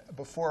it. And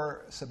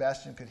before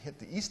Sebastian could hit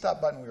the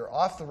e-stop button, we were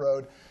off the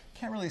road.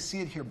 Can't really see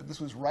it here, but this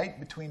was right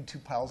between two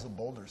piles of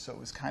boulders, so it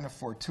was kind of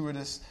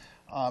fortuitous.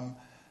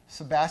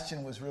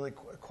 Sebastian was really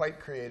quite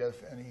creative,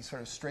 and he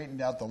sort of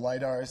straightened out the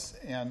LiDARs,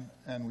 and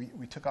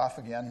we took off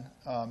again.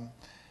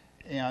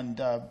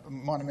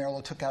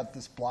 Montemerlo took out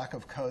this block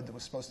of code that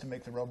was supposed to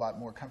make the robot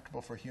more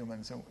comfortable for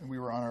humans, and we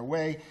were on our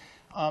way.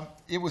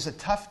 It was a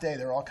tough day.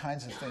 There were all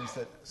kinds of things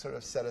that sort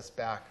of set us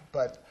back.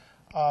 But,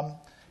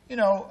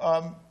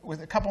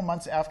 with a couple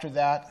months after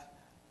that,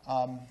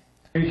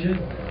 this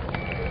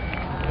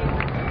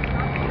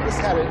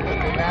had a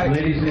dramatic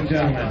Ladies and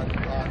gentlemen,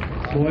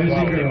 boys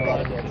and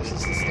girls, this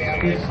is the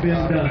Stanley. it's been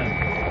done.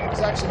 It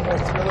was actually more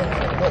thrilling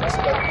than it looks,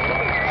 but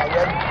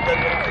Red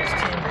Whittaker's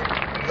team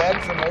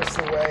led for most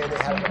of the way. They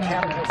had a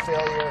mechanical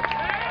failure,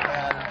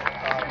 and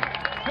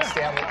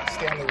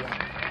Stanley won.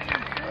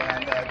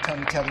 And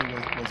Tony Tether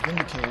was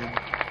vindicated.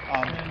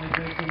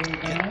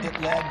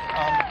 It led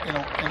in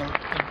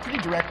a pretty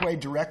direct way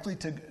directly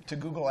to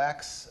Google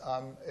X.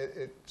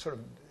 It sort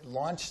of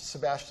launched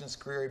Sebastian's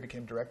career. He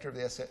became director of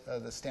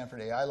the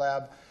Stanford AI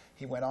Lab.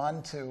 He went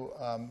on to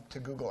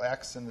Google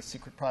X and the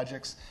secret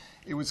projects.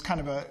 It was kind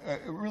of a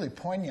really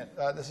poignant.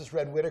 This is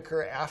Red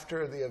Whittaker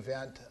after the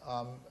event.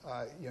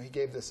 He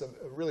gave this a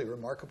really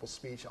remarkable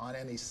speech on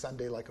any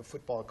Sunday like a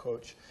football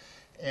coach,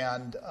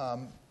 and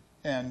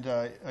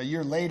a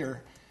year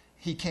later,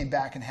 he came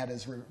back and had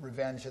his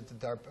revenge at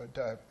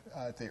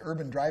the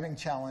Urban Driving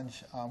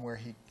Challenge, where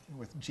he,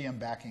 with GM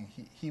backing,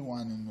 he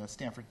won, and the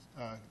Stanford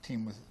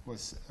team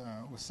was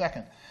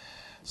second.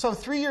 So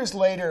 3 years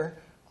later,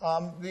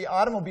 the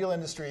automobile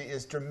industry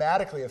is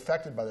dramatically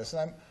affected by this,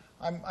 and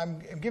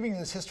I'm giving you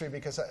this history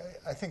because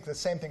I think the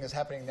same thing is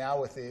happening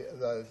now with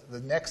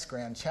the next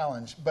grand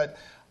challenge. But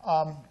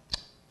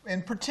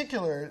in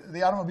particular,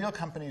 the automobile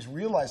companies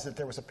realized that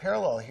there was a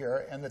parallel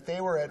here and that they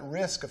were at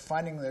risk of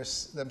finding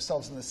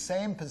themselves in the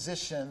same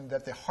position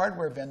that the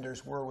hardware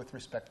vendors were with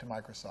respect to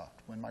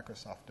Microsoft. When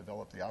Microsoft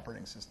developed the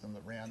operating system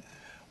that ran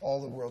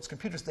all the world's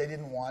computers, they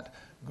didn't want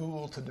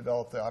Google to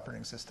develop the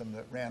operating system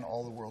that ran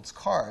all the world's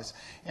cars.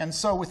 And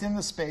so within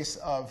the space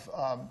of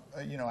a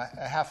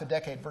half a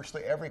decade,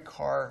 virtually every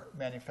car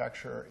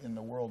manufacturer in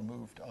the world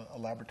moved a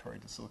laboratory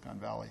to Silicon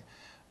Valley.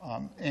 I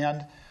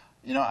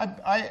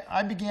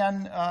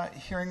began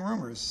hearing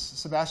rumors.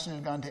 Sebastian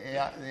had gone to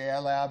the AI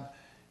lab.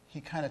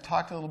 He kind of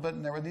talked a little bit,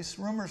 and there were these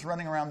rumors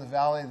running around the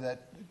valley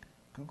that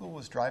Google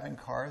was driving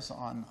cars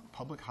on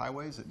public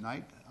highways at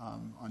night,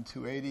 on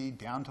 280,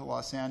 down to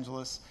Los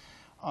Angeles.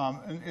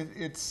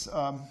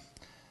 The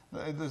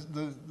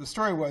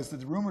story was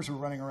that the rumors were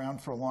running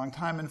around for a long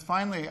time, and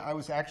finally I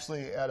was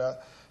actually at a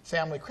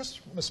family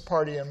Christmas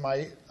party, and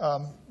my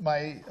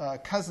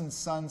cousin's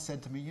son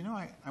said to me,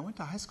 I went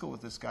to high school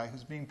with this guy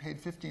who's being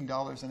paid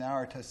 $15 an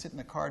hour to sit in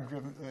a car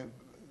driven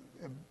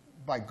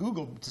by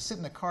Google, to sit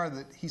in a car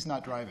that he's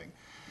not driving.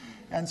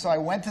 And so I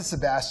went to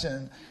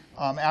Sebastian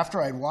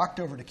after I'd walked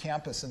over to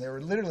campus, and they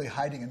were literally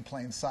hiding in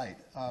plain sight,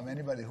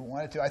 anybody who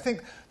wanted to. I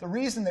think the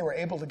reason they were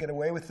able to get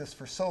away with this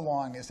for so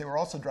long is they were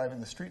also driving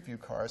the Street View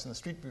cars, and the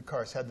Street View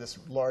cars had this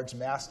large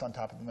mast on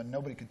top of them, and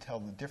nobody could tell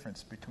the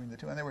difference between the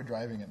two, and they were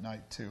driving at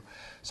night too.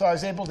 So I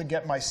was able to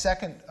get my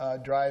second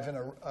drive in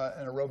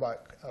a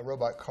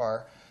robot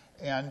car,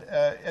 and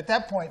at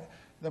that point,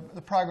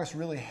 the progress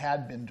really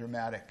had been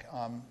dramatic.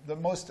 The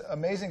most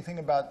amazing thing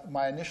about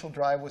my initial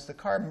drive was the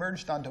car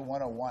merged onto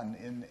 101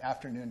 in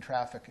afternoon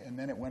traffic, and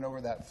then it went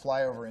over that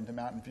flyover into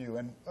Mountain View.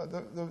 And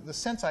the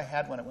sense I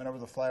had when it went over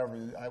the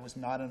flyover, I was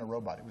not in a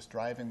robot. It was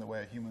driving the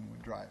way a human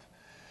would drive.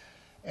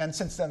 And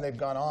since then, they've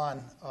gone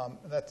on.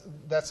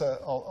 That's a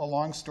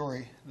long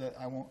story that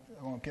I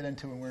won't get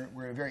into, and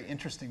we're at a very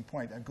interesting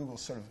point. Google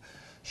sort of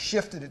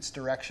shifted its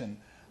direction.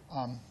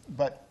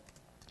 But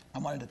I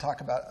wanted to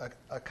talk about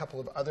a couple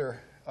of other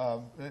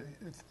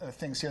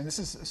things here. And this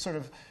is sort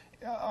of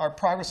our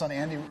progress on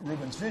Andy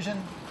Rubin's vision.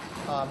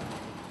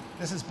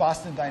 This is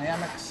Boston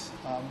Dynamics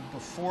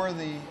before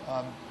the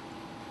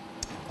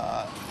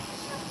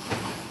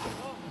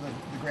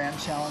Grand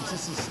Challenge.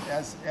 This is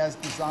as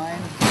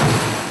designed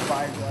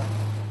by the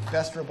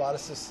best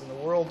roboticists in the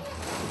world.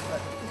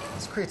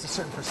 This creates a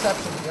certain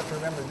perception. You have to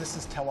remember this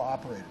is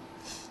teleoperated.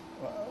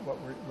 What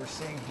we're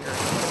seeing here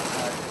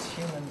is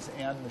humans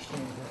and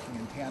machines working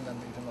in tandem,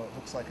 even though it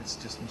looks like it's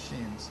just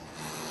machines.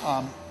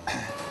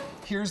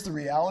 Here's the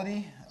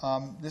reality.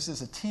 This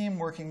is a team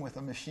working with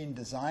a machine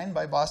designed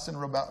by Boston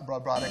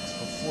Robotics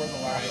before the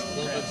last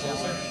Grand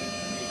Challenge.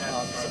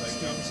 Some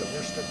students at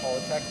Worcester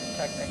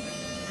Polytechnic.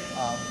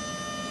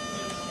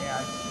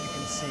 And you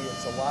can see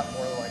it's a lot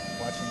more like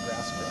watching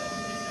grass grow.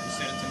 You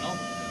said it's a no?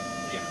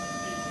 Yeah.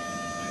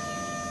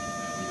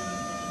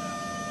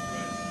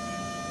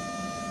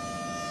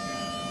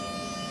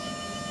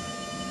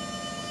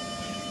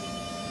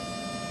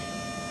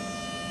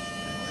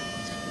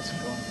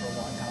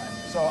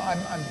 So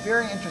I'm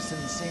very interested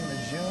in seeing the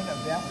June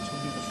event, which will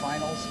be the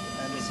finals,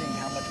 and seeing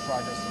how much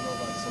progress the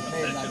robots have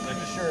made. And I'm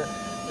pretty sure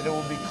that it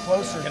will be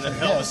closer to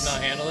this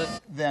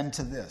than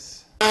to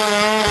this.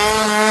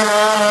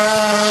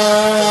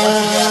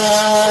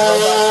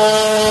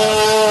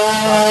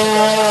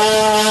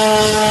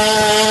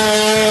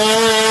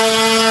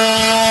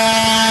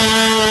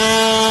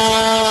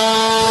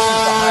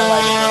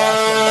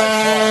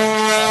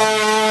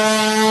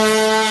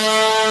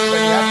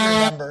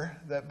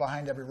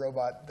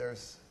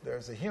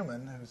 There's a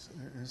human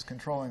who's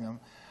controlling them.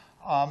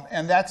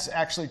 And that's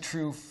actually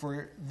true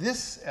for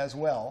this as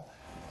well.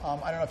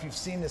 I don't know if you've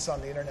seen this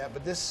on the internet,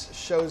 but this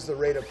shows the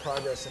rate of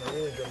progress in a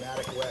really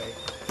dramatic way.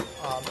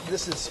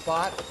 This is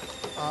Spot.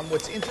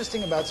 What's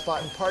interesting about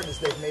Spot in part is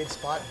they've made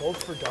Spot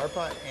both for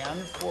DARPA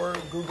and for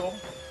Google.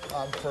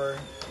 For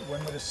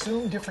one would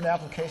assume different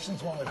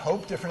applications, one would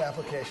hope different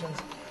applications.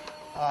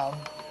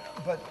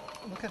 But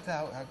look at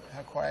how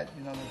quiet,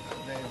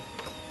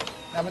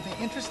 Now, but the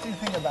interesting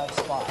thing about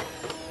Spot,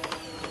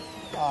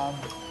 there are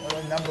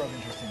a number of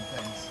interesting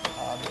things.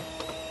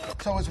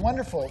 So it's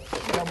wonderful.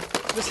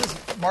 This is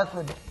Mark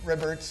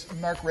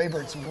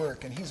Raybert's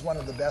work, and he's one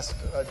of the best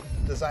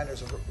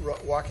designers of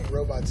walking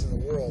robots in the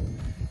world.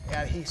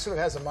 And he sort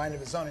of has a mind of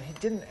his own, and he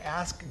didn't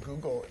ask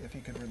Google if he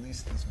could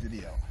release this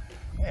video.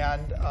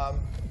 And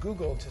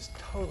Google just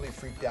totally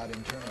freaked out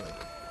internally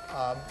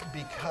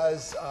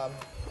because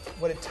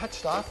what it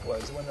touched off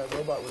was when the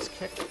robot was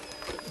kicked.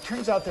 It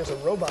turns out there's a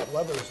robot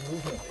lovers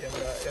movement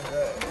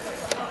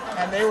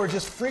and they were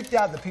just freaked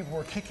out that people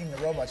were kicking the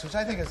robots, which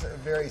I think is a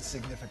very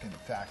significant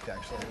fact,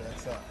 actually.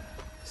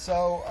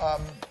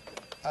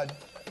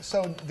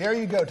 So there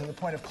you go, to the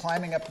point of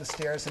climbing up the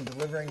stairs and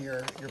delivering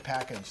your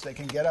package. They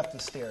can get up the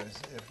stairs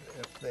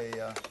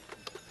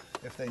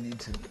if they need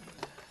to.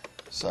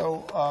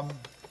 So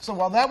so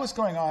while that was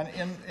going on,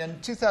 in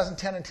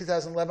 2010 and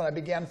 2011, I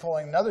began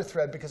following another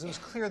thread because it was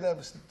clear that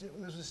this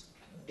was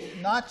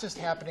not just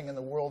happening in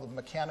the world of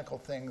mechanical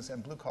things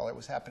and blue collar, it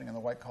was happening in the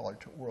white collar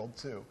world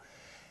too.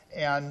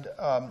 And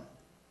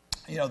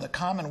you know, the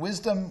common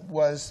wisdom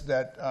was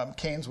that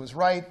Keynes was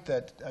right,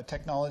 that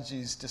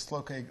technologies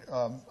dislocate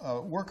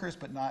workers,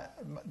 but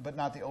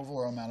not the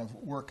overall amount of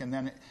work. And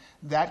then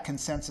that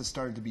consensus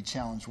started to be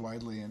challenged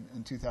widely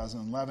in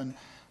 2011.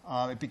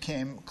 It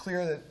became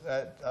clear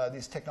that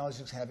these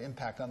technologies can have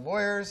impact on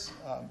lawyers,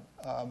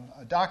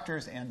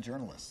 doctors, and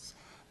journalists.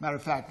 Matter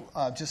of fact,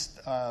 I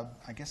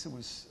guess it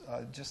was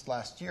just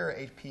last year,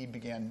 AP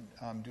began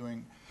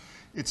doing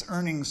its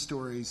earnings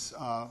stories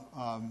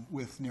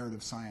with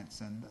narrative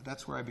science, and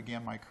that's where I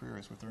began my career,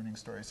 is with earnings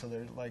stories. So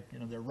they're like, you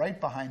know, they're right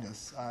behind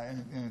us,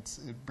 and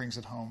it brings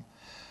it home.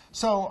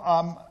 So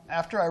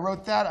after I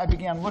wrote that, I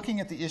began looking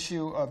at the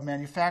issue of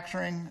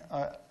manufacturing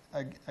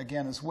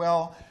again as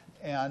well.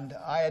 And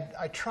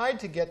I tried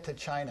to get to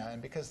China,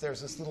 and because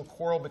there's this little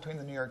quarrel between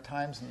the New York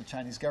Times and the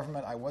Chinese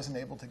government, I wasn't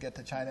able to get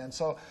to China. And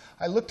so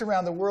I looked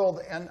around the world,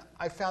 and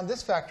I found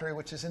this factory,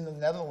 which is in the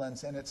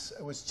Netherlands, and it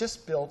was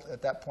just built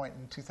at that point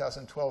in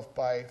 2012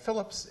 by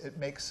Philips. It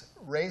makes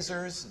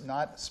razors,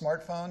 not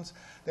smartphones.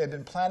 They had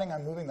been planning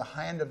on moving the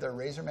high end of their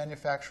razor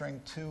manufacturing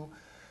to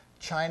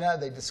China.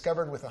 They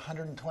discovered with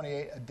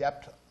 128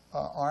 adept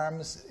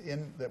arms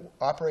that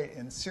operate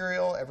in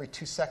serial. Every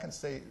 2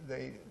 seconds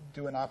they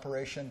do an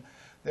operation.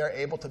 They're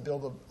able to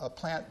build a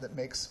plant that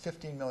makes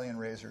 15 million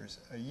razors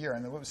a year.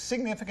 And what was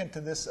significant to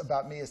this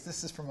about me is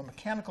this is, from a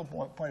mechanical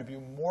point of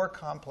view, more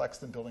complex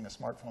than building a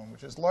smartphone,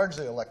 which is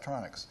largely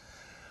electronics.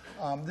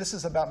 This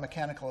is about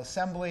mechanical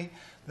assembly.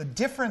 The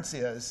difference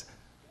is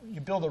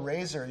you build a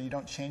razor, you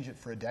don't change it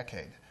for a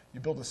decade.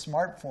 You build a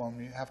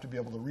smartphone, you have to be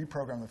able to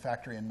reprogram the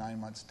factory in 9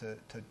 months to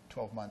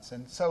 12 months.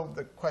 And so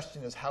the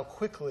question is, how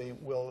quickly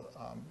will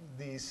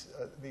these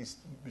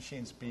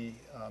machines be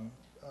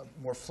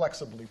more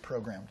flexibly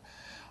programmed?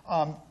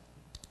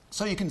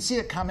 So you can see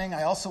it coming.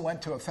 I also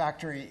went to a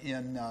factory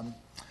in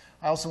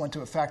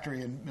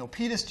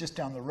Milpitas, just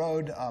down the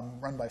road,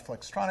 run by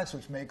Flextronics,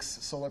 which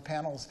makes solar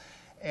panels.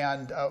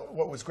 And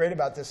what was great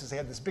about this is they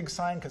had this big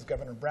sign, because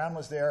Governor Brown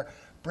was there,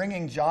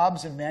 bringing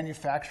jobs in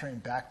manufacturing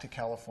back to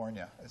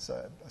California. It's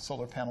a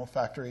solar panel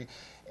factory.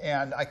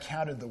 And I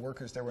counted the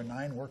workers. There were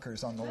 9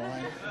 workers on the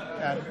line.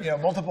 And, you know,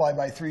 multiply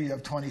by 3, you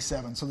have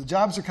 27. So the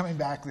jobs are coming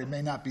back. They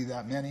may not be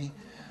that many.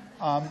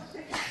 But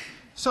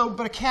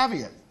a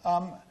caveat.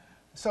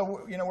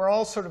 So, you know, we're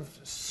all sort of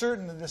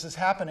certain that this is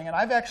happening, and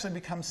I've actually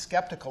become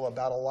skeptical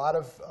about a lot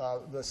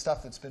of the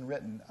stuff that's been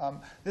written.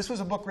 This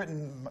was a book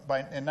written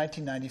in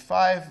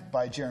 1995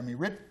 by Jeremy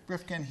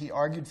Rifkin. He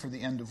argued for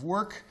the end of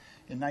work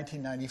in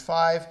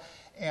 1995,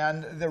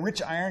 and the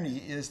rich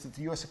irony is that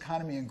the U.S.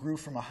 economy grew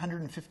from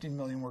 115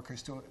 million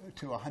workers to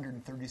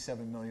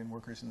 137 million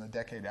workers in the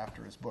decade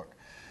after his book.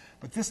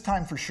 But this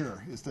time, for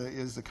sure, is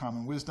the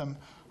common wisdom.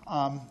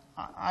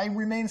 I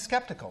remain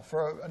skeptical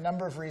for a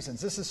number of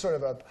reasons. This is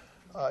sort of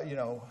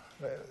a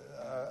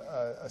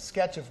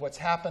sketch of what's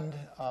happened.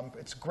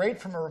 It's great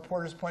from a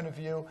reporter's point of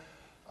view.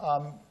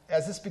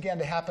 As this began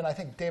to happen, I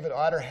think David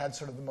Otter had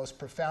sort of the most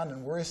profound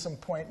and worrisome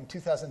point in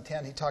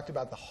 2010. He talked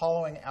about the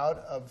hollowing out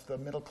of the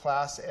middle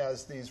class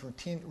as these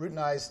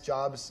routinized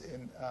jobs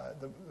in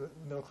the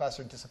middle class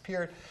are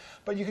disappeared.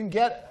 But you can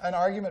get an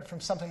argument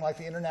from something like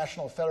the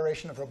International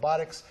Federation of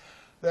Robotics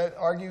that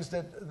argues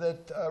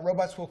that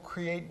robots will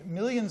create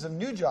millions of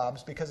new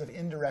jobs because of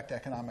indirect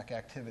economic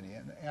activity.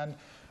 And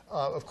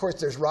of course,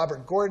 there's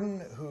Robert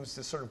Gordon, who's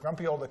this sort of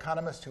grumpy old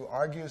economist who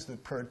argues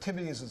that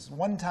productivity is this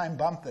one-time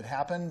bump that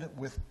happened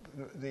with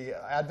the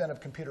advent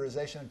of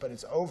computerization, but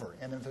it's over.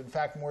 And if, in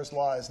fact, Moore's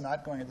law is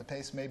not going at the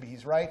pace, maybe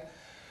he's right.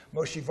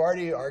 Moshe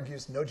Vardi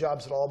argues no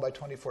jobs at all by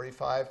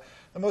 2045.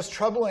 The most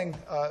troubling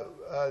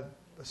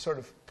sort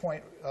of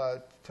point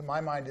to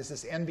my mind is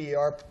this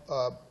NBER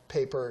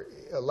paper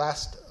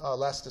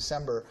last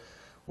December,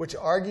 which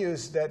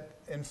argues that,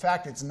 in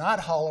fact, it's not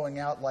hollowing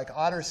out like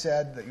Otter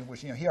said,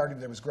 which, you know, he argued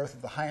there was growth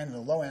at the high end and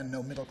the low end,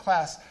 no middle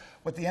class.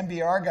 What the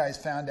NBER guys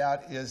found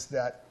out is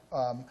that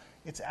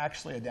it's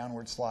actually a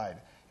downward slide.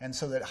 And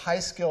so that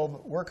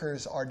high-skilled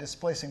workers are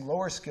displacing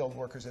lower-skilled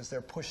workers as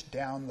they're pushed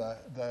down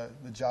the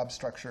job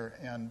structure,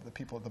 and the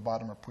people at the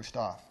bottom are pushed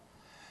off.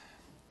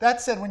 That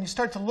said, when you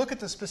start to look at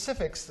the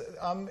specifics,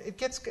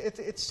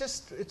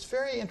 it's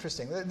very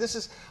interesting. This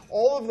is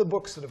all of the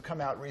books that have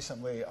come out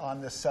recently on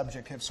this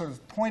subject have sort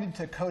of pointed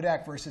to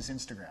Kodak versus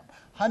Instagram.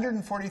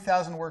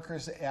 140,000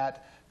 workers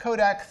at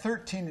Kodak,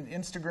 13 at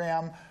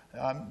Instagram.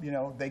 You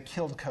know, they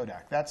killed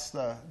Kodak. That's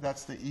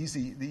the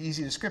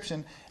easy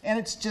description, and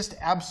it's just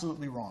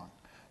absolutely wrong.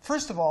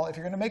 First of all, if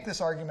you're going to make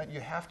this argument, you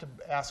have to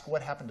ask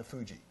what happened to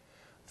Fuji.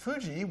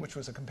 Fuji, which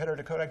was a competitor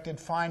to Kodak, did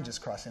fine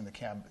just crossing the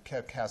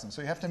chasm.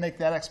 So you have to make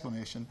that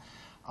explanation.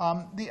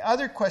 The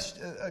other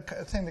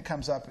thing that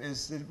comes up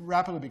is it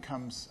rapidly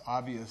becomes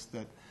obvious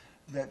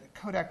that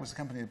Kodak was a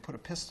company that put a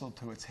pistol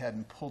to its head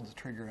and pulled the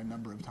trigger a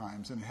number of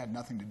times, and it had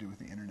nothing to do with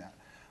the internet,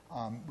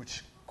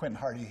 which Quentin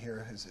Hardy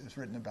here has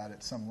written about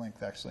at some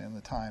length, actually, in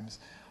the Times.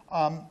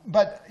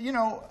 But, you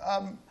know,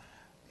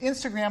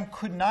 Instagram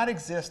could not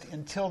exist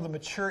until the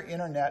mature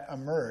internet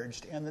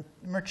emerged. And the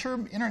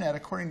mature internet,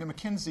 according to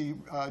McKinsey,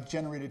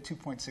 generated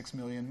 2.6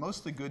 million,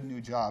 mostly good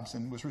new jobs,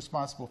 and was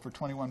responsible for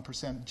 21%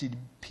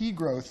 GDP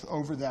growth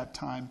over that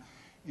time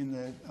in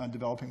the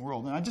developing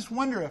world. And I just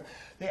wonder if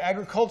the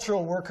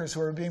agricultural workers who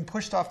were being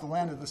pushed off the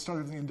land at the start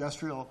of the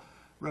Industrial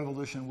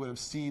Revolution would have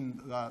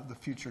seen the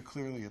future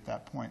clearly at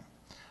that point.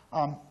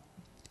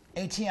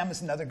 ATM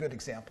is another good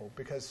example,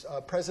 because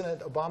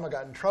President Obama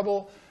got in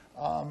trouble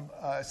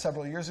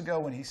several years ago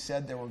when he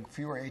said there were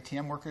fewer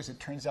ATM workers. It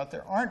turns out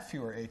there aren't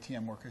fewer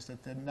ATM workers,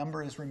 that the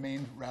number has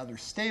remained rather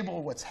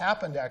stable. What's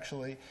happened,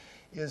 actually,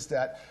 is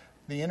that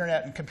the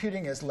internet and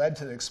computing has led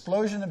to the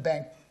explosion of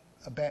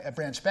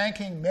branch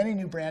banking, many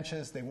new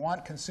branches. They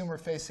want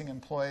consumer-facing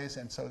employees,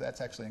 and so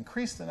that's actually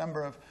increased the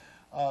number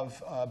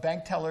of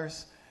bank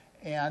tellers.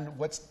 And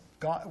what's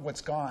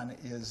gone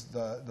is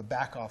the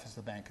back office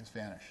of the bank has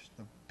vanished.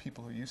 The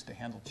people who used to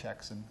handle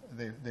checks, and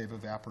they've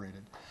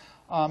evaporated.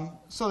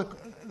 So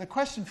the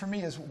question for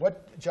me is,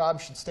 what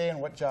jobs should stay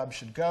and what jobs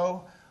should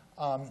go?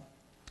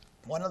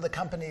 One of the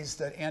companies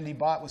that Andy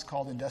bought was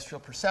called Industrial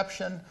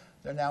Perception.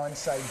 They're now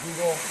inside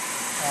Google.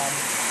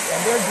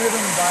 And they're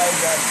driven by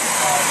that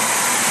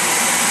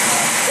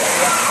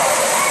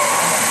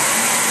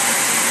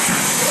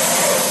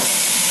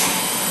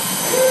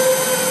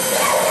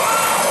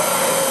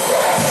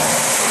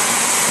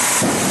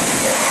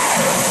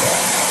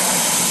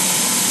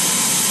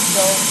So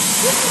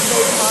this is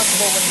made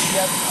possible when you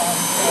get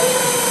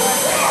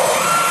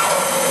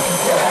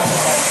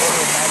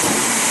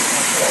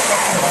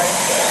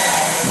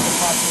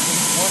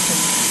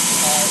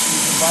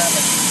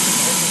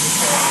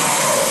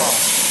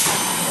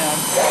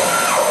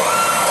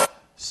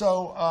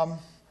so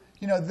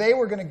you know, they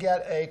were going to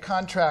get a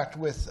contract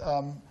with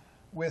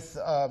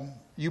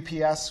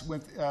UPS.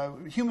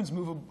 Humans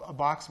move a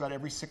box about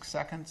every 6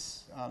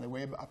 seconds. They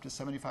weigh up to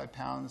 75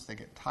 pounds. They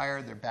get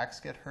tired. Their backs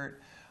get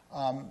hurt.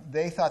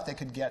 They thought they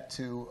could get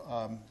to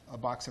a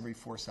box every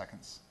 4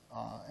 seconds.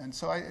 And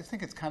so I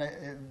think it's kind of,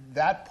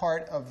 that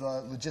part of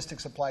the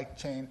logistics supply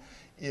chain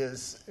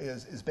is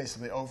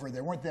basically over.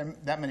 There weren't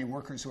that many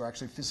workers who are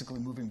actually physically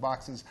moving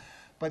boxes.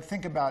 But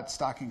think about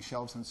stocking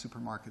shelves in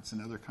supermarkets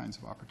and other kinds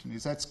of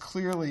opportunities. That's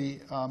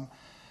clearly on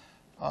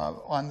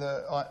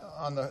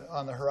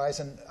the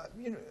horizon.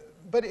 You know,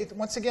 but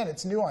once again,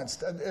 it's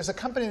nuanced. There's a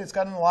company that's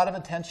gotten a lot of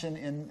attention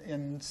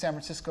in San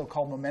Francisco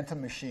called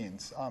Momentum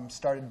Machines,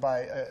 started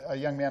by a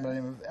young man by the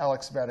name of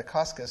Alex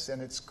Vardakauskas,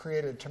 and it's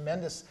created a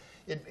tremendous.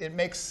 It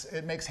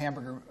makes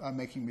hamburger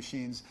making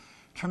machines,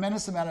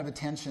 tremendous amount of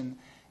attention,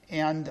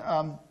 and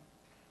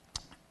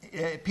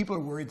people are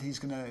worried that he's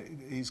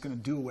going to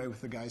do away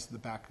with the guys in the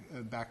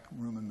back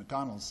room in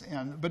McDonald's.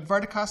 But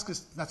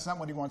Vardakauskas, that's not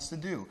what he wants to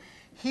do.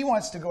 He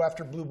wants to go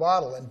after Blue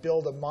Bottle and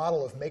build a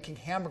model of making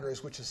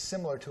hamburgers which is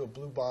similar to a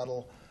Blue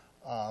Bottle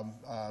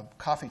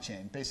coffee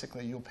chain.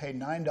 Basically, you'll pay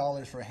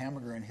 $9 for a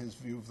hamburger in his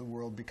view of the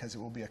world because it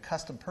will be a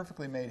custom,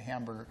 perfectly made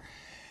hamburger.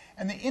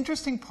 And the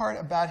interesting part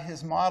about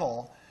his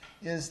model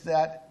is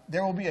that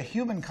there will be a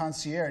human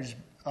concierge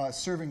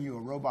serving you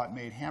a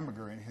robot-made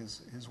hamburger in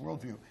his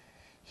worldview.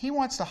 He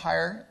wants to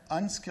hire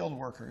unskilled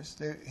workers.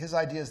 His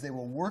idea is they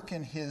will work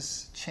in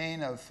his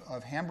chain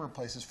of hamburger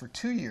places for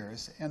 2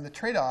 years, and the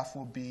trade-off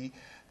will be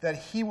that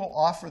he will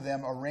offer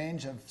them a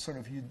range of sort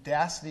of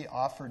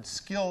Udacity-offered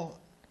skill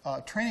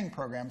training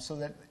programs so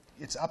that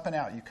it's up and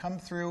out. You come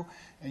through,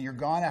 and you're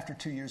gone after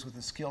 2 years with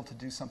the skill to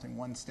do something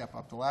one step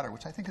up the ladder,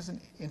 which I think is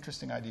an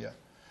interesting idea.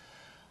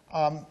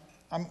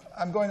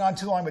 I'm going on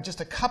too long, but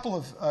just a couple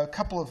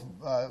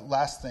of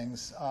last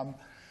things.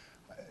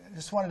 I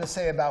just wanted to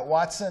say about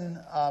Watson,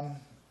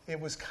 it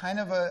was kind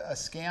of a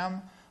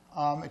scam.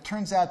 It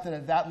turns out that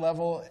at that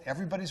level,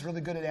 everybody's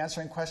really good at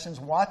answering questions.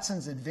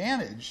 Watson's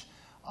advantage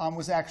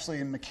was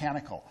actually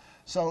mechanical.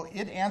 So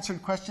it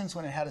answered questions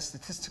when it had a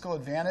statistical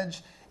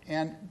advantage,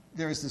 and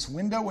there's this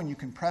window when you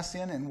can press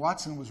in, and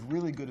Watson was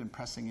really good at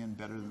pressing in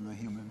better than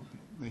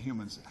the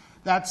humans.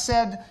 That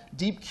said,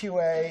 Deep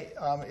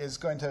QA is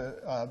going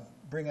to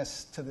bring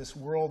us to this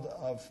world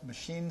of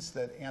machines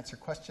that answer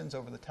questions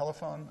over the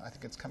telephone. I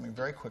think it's coming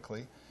very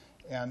quickly,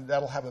 and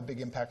that'll have a big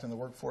impact on the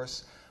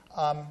workforce.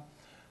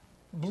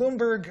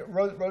 Bloomberg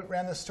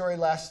ran this story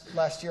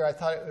last year. I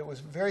thought it was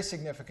very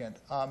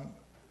significant.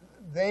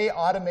 They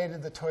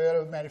automated the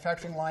Toyota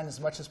manufacturing line as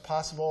much as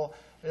possible.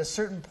 At a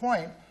certain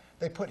point,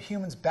 they put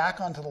humans back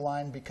onto the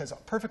line because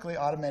perfectly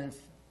automated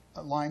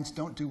lines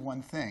don't do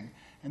one thing,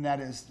 and that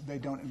is they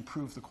don't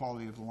improve the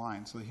quality of the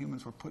line. So the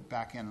humans were put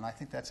back in, and I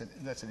think that's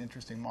an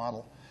interesting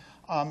model.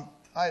 The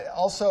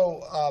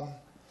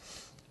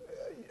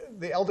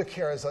elder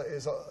care is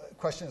a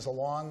question, is a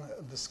long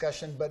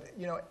discussion, but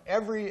you know,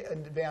 every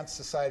advanced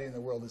society in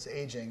the world is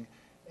aging,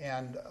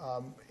 and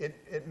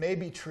it may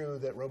be true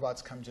that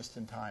robots come just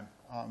in time.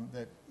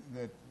 That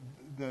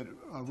that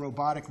a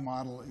robotic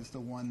model is the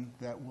one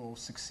that will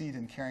succeed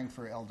in caring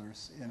for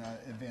elders in an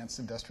advanced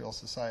industrial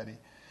society.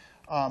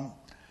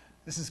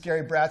 This is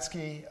Gary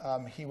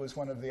Bratsky. He was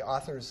one of the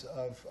authors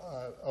of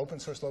open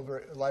source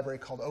library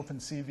called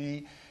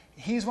OpenCV.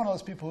 He's one of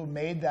those people who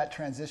made that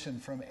transition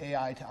from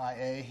AI to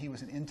IA. He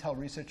was an Intel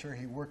researcher.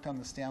 He worked on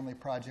the Stanley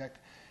project.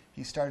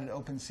 He started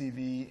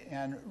OpenCV,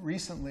 and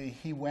recently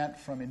he went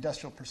from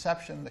Industrial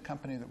Perception, the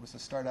company that was a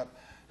startup,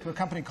 to a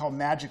company called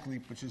Magic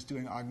Leap, which is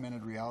doing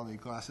augmented reality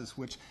glasses,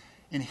 which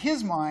in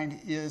his mind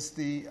is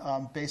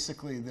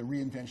basically the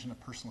reinvention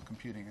of personal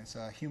computing. It's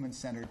a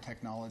human-centered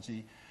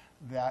technology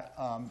that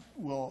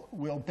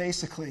will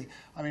basically,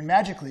 I mean,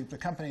 Magic Leap, the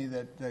company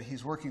that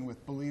he's working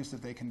with, believes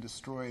that they can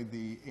destroy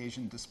the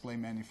Asian display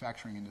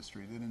manufacturing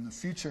industry, that in the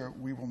future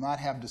we will not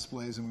have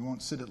displays and we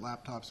won't sit at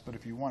laptops, but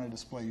if you want a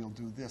display, you'll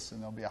do this,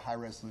 and there'll be a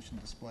high-resolution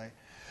display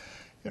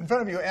in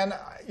front of you. And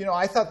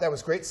I thought that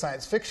was great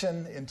science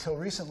fiction until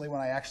recently when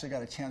I actually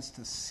got a chance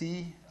to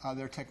see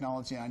their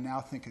technology. And I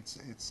now think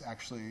it's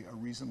actually a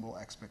reasonable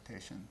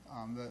expectation.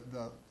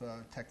 The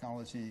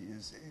technology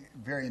is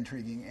very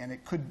intriguing, and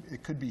it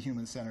could be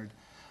human-centered.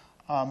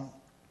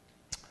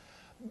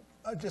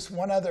 Just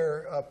one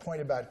other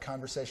point about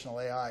conversational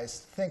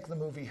AIs. Think the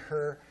movie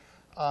Her.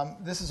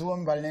 This is a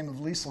woman by the name of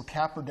Liesl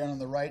Capper down on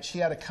the right. She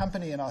had a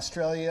company in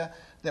Australia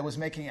that was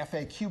making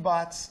FAQ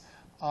bots.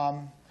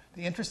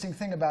 The interesting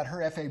thing about her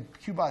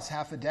FAQ bots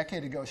half a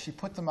decade ago, she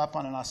put them up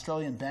on an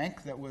Australian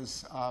bank that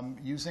was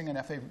using an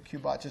FAQ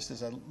bot just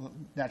as a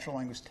natural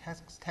language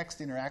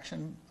text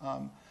interaction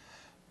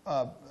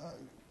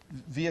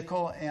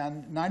vehicle,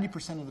 and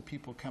 90% of the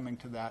people coming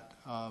to that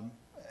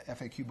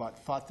FAQ bot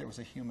thought there was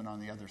a human on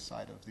the other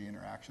side of the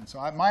interaction. So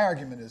my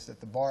argument is that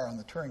the bar on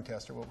the Turing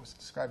test, or what was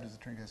described as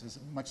the Turing test, is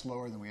much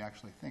lower than we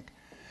actually think.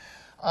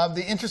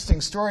 The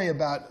interesting story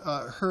about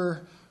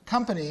her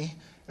company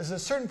is at a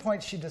certain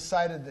point she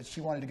decided that she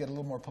wanted to get a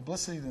little more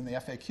publicity than the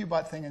FAQ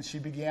bot thing, and she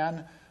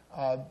began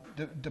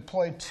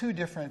deployed two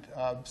different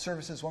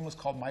services. One was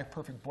called My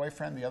Perfect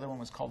Boyfriend. The other one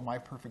was called My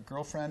Perfect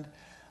Girlfriend.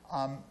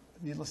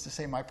 Needless to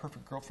say, My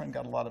Perfect Girlfriend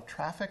got a lot of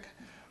traffic.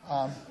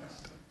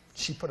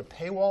 She put a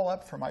paywall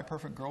up for My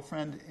Perfect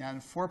Girlfriend, and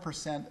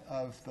 4%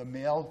 of the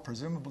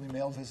presumably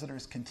male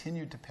visitors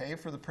continued to pay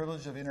for the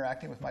privilege of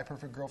interacting with My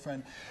Perfect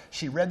Girlfriend.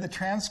 She read the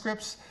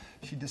transcripts.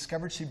 She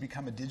discovered she'd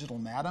become a digital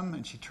madam,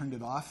 and she turned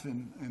it off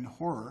in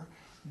horror.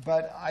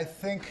 But I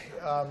think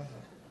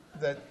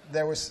that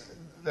there was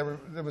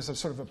a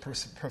sort of a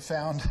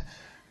profound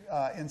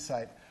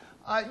insight.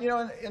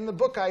 In the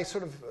book, I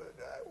sort of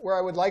where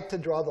I would like to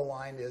draw the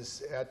line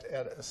is at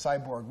a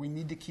cyborg. We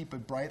need to keep a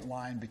bright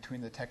line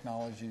between the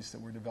technologies that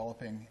we're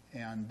developing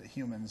and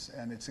humans,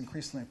 and it's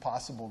increasingly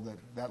possible that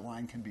that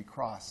line can be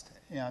crossed.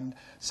 And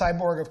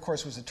cyborg, of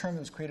course, was a term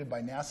that was created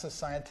by NASA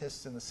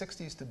scientists in the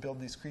 60s to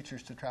build these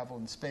creatures to travel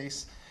in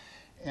space.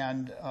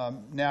 And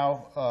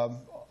now,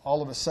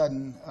 all of a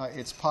sudden,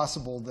 it's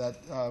possible that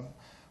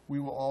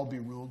we will all be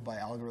ruled by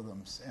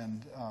algorithms.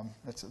 And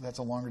that's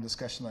a longer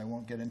discussion that I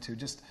won't get into.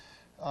 Just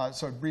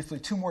so briefly,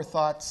 two more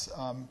thoughts.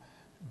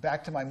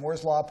 Back to my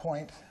Moore's Law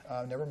point,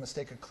 never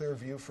mistake a clear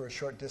view for a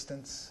short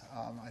distance.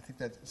 I think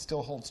that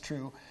still holds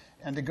true.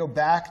 And to go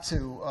back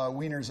to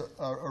Wiener's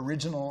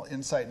original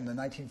insight in the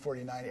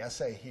 1949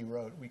 essay he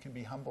wrote, we can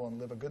be humble and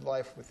live a good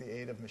life with the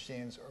aid of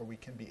machines, or we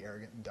can be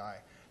arrogant and die.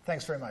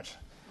 Thanks very much.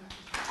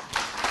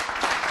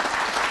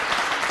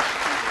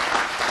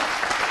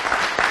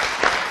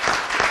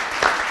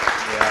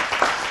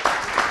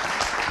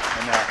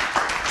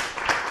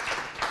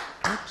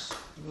 Oops.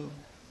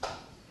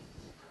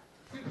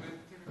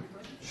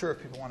 Sure,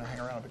 if people want to hang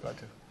around, I'll be glad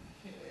to.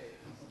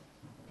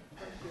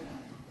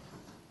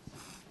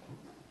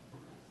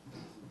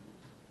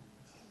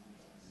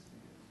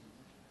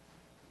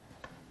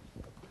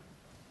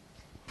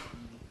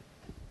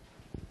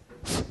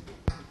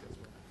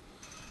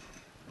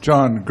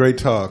 John, great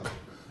talk.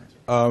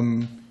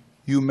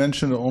 You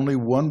mentioned only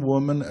one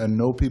woman and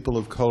no people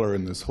of color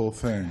in this whole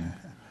thing.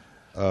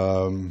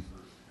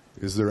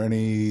 Is there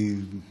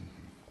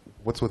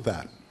what's with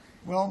that?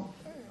 Well,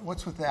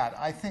 what's with that?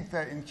 I think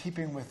that in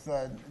keeping with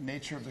the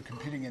nature of the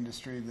computing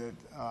industry, that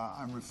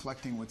I'm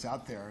reflecting what's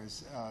out there,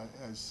 as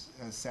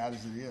sad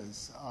as it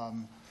is.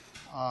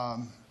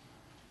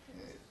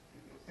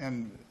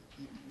 And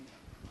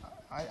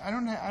I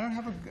don't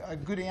have a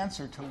good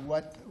answer to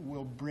what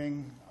will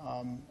bring.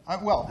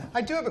 Well,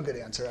 I do have a good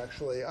answer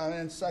actually,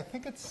 and I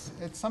think it's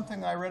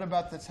something I read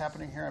about that's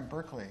happening here in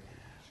Berkeley.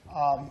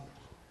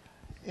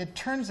 It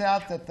turns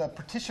out that the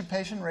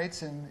participation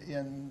rates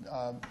in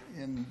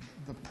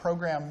the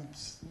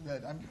programs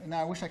that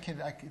I wish I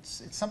could.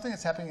 It's something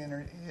that's happening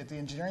at the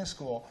engineering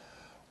school.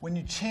 When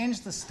you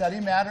change the study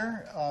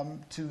matter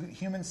to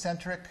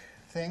human-centric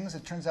things,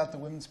 it turns out the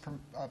women's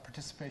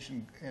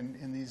participation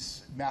in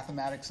these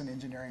mathematics and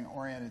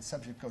engineering-oriented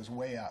subject goes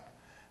way up,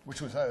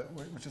 which is a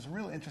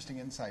really interesting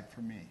insight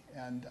for me.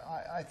 And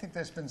I think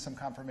there's been some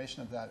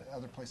confirmation of that at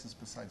other places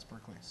besides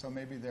Berkeley. So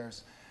maybe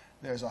there's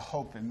a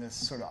hope in this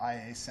sort of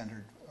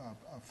IA-centered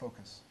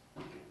focus.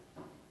 I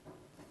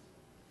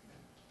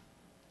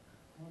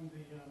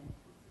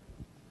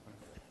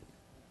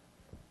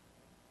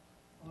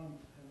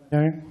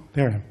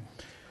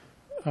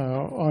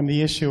On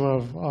the issue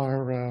of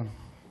our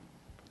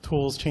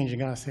tools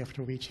changing us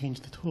after we change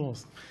the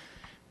tools,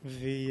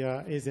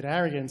 is it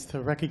arrogance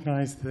to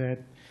recognize that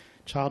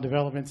child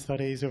development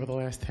studies over the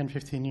last 10,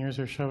 15 years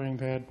are showing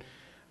that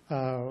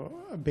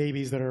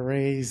babies that are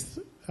raised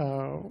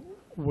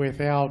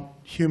without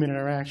human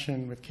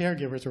interaction with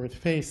caregivers or with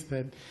face,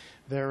 that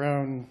their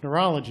own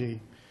neurology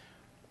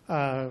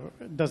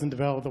doesn't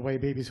develop the way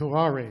babies who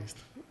are raised.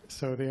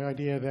 So the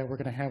idea that we're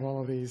going to have all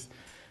of these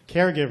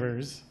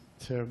caregivers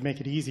to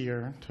make it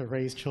easier to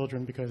raise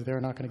children because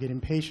they're not going to get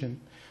impatient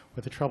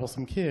with a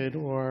troublesome kid,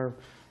 or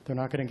they're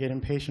not going to get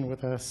impatient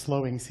with a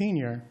slowing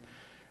senior,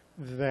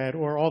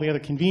 or all the other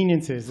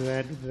conveniences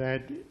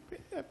that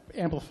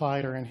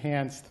amplified or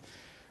enhanced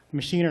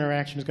machine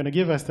interaction is going to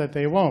give us, that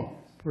they won't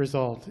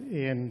result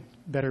in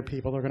better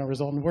people, they're going to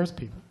result in worse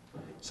people.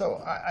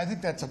 So I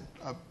think that's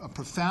a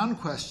profound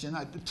question.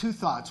 Two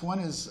thoughts. One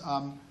is,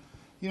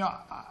 you know,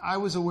 I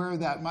was aware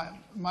that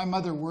my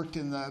mother worked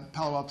in the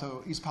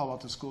East Palo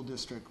Alto School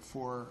District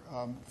for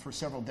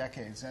several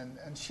decades,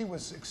 and she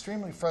was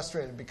extremely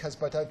frustrated because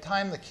by the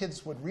time the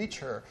kids would reach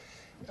her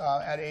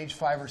at age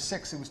 5 or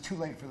 6, it was too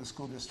late for the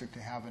school district to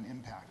have an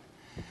impact.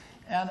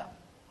 And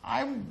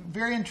I'm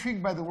very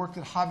intrigued by the work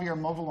that Javier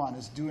Movilon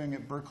is doing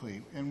at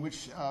Berkeley, in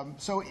which,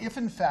 so if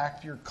in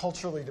fact you're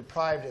culturally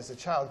deprived as a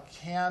child,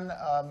 can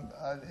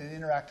an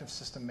interactive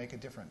system make a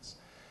difference?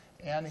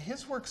 And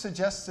his work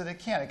suggests that it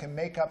can. It can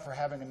make up for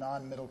having a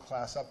non-middle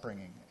class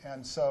upbringing.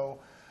 And so,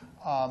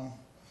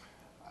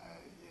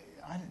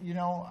 you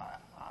know,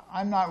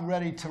 I'm not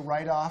ready to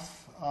write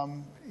off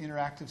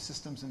interactive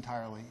systems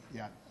entirely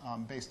yet,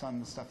 based on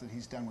the stuff that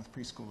he's done with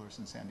preschoolers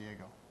in San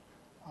Diego.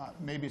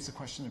 Maybe it's a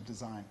question of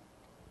design.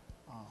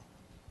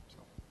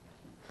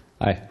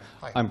 Hi.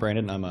 Hi, I'm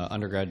Brandon. I'm an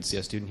undergrad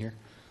CS student here.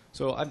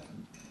 So I've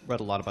read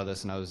a lot about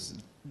this, and I was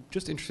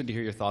just interested to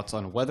hear your thoughts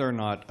on whether or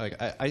not,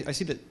 I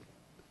see that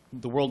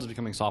the world is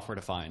becoming software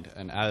defined,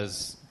 and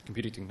as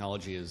computing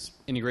technology is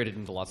integrated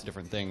into lots of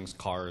different things,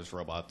 cars,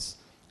 robots,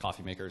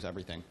 coffee makers,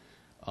 everything,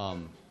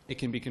 it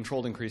can be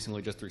controlled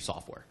increasingly just through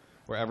software,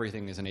 where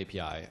everything is an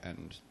API,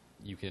 and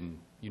you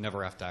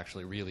never have to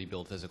actually really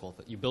build physical,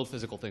 you build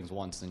physical things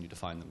once, then you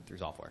define them through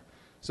software.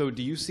 So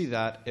do you see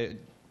that,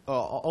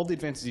 all the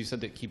advances you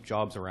said that keep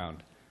jobs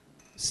around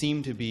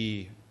seem to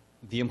be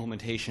the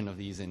implementation of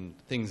these in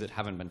things that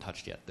haven't been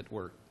touched yet, that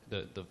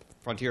the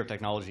frontier of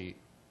technology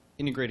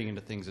integrating into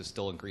things is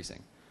still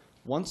increasing.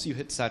 Once you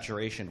hit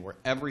saturation where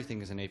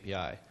everything is an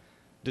API,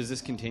 does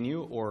this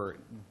continue, or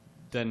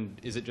then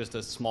is it just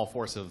a small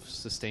force of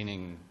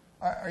sustaining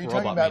Are you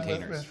robot talking about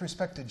maintainers? with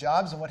respect to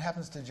jobs, and what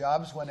happens to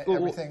jobs when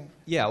everything...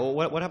 Yeah, well,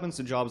 what happens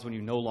to jobs when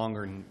you no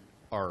longer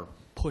are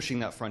pushing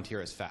that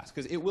frontier as fast?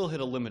 Because it will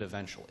hit a limit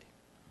eventually,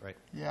 right?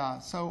 Yeah,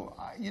 so,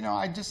 you know,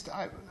 I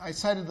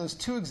cited those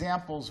two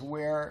examples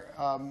where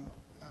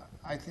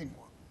I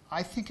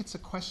think it's a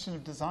question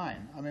of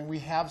design. I mean, we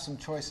have some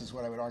choices,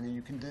 what I would argue.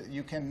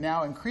 You can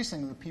now,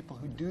 increasingly, the people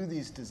who do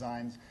these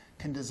designs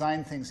can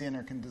design things in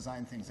or can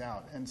design things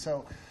out. And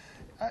so,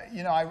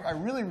 you know, I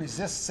really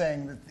resist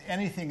saying that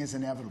anything is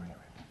inevitable.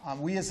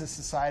 We as a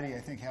society, I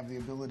think, have the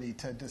ability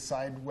to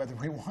decide whether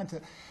we want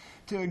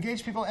to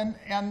engage people.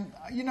 And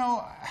you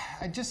know,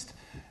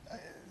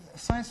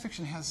 science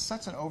fiction has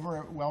such an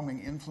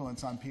overwhelming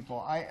influence on people.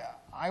 I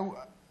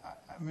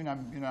mean,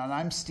 and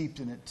I'm steeped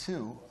in it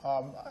too.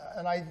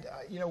 And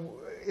you know,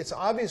 it's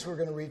obvious we're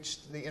going to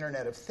reach the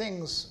Internet of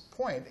Things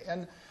point.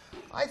 And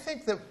I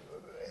think that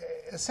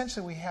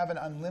essentially we have an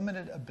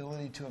unlimited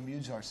ability to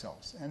amuse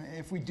ourselves. And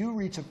if we do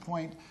reach a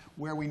point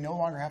where we no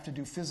longer have to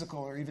do physical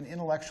or even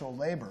intellectual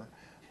labor,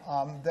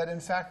 that in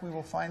fact we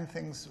will find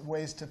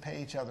ways to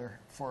pay each other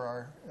for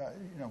our,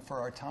 you know, for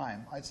our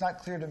time. It's not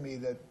clear to me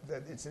that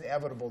it's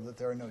inevitable that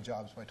there are no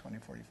jobs by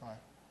 2045.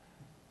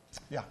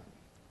 Yeah.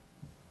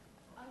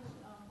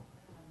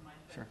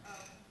 Sure.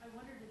 I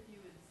wondered if you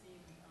had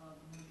seen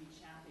the movie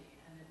Chappie,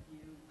 and if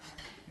you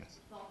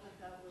thought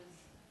that was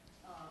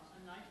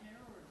a nightmare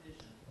or a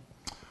vision.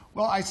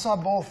 Well, I saw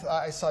both.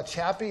 I saw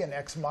Chappie and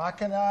Ex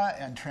Machina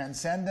and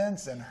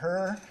Transcendence and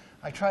Her.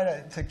 I try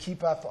to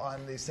keep up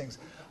on these things.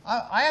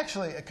 I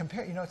actually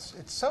compare. You know, it's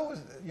so.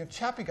 You know,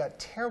 Chappie got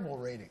terrible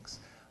ratings,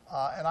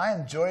 and I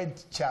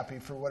enjoyed Chappie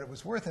for what it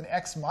was worth. And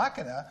Ex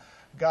Machina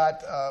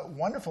got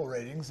wonderful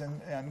ratings,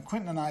 and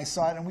Quentin and I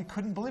saw it, and we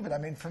couldn't believe it. I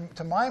mean,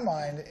 to my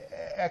mind,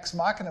 Ex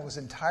Machina was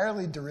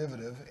entirely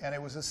derivative, and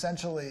it was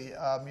essentially,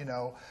 you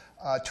know,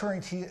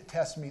 Turing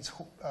Test meets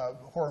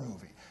horror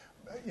movie.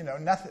 You know,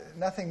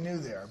 nothing new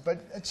there.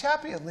 But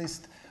Chappie at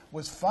least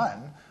was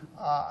fun.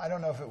 I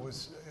don't know if it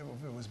was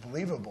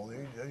believable.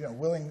 You know,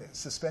 willing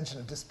suspension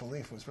of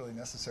disbelief was really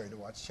necessary to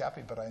watch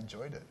Chappie, but I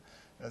enjoyed it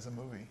as a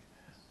movie.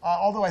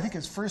 Although I think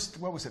his first,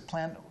 what was it,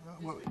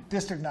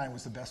 District 9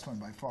 was the best one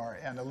by far,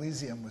 and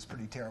Elysium was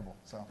pretty terrible.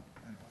 So,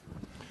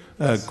 anyway.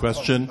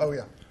 Question. Oh,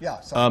 yeah. Yeah,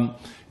 sorry.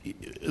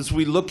 As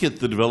we look at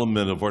the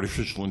development of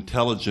artificial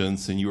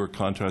intelligence, and you were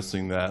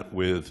contrasting that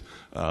with,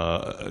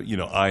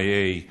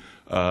 IA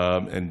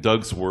and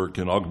Doug's work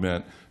in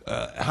Augment,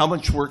 how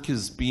much work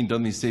is being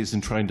done these days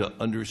in trying to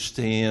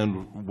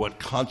understand what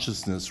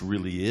consciousness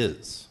really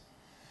is?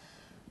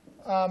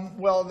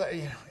 Well,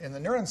 in the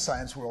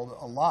neuroscience world,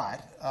 a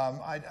lot.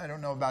 I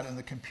don't know about in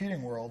the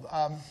computing world.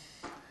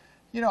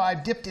 I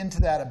dipped into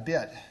that a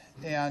bit,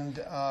 and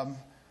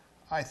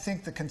I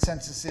think the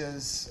consensus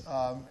is,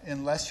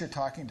 unless you're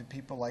talking to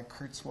people like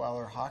Kurzweil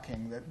or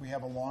Hawking, that we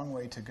have a long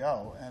way to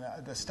go. And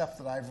the stuff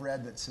that I've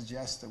read that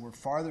suggests that we're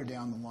farther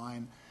down the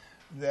line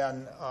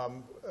than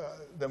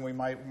we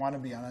might want to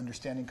be on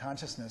understanding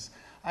consciousness.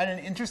 I had an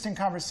interesting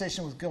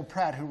conversation with Gil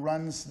Pratt, who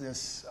runs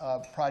this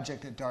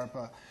project at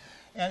DARPA.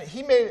 And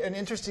he made an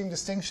interesting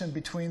distinction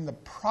between the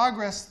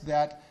progress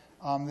that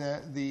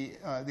the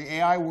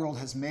AI world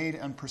has made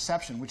on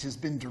perception, which has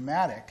been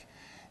dramatic,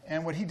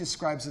 and what he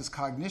describes as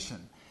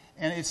cognition.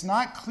 And it's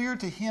not clear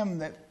to him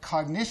that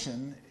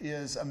cognition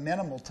is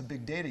amenable to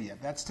big data yet.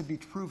 That's to be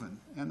proven.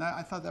 And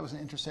I thought that was an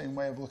interesting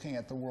way of looking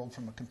at the world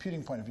from a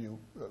computing point of view.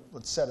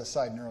 Let's set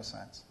aside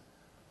neuroscience.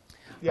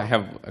 Yeah. I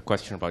have a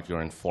question about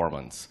your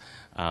informants.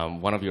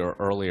 One of your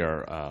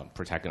earlier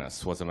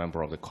protagonists was a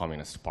member of the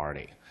Communist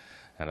Party.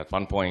 And at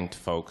one point,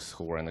 folks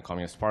who were in the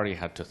Communist Party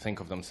had to think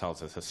of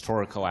themselves as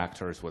historical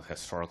actors with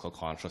historical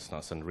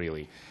consciousness and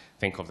really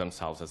think of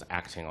themselves as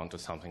acting onto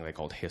something they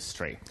called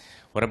history.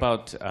 What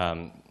about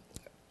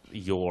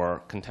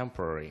your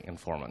contemporary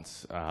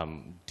informants?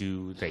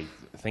 Do they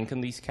think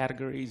in these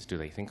categories? Do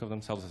they think of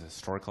themselves as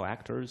historical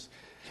actors?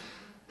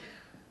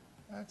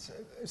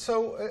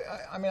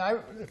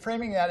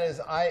 Framing that as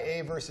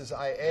IA versus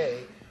IA,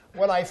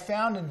 what I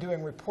found in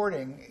doing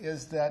reporting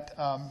is that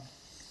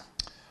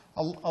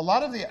a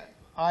lot of the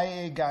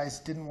IA guys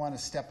didn't want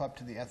to step up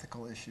to the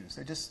ethical issues.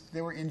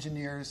 They were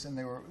engineers, and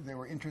they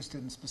were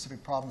interested in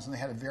specific problems, and they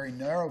had a very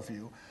narrow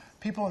view.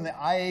 People in the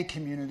IA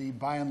community,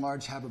 by and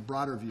large, have a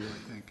broader view,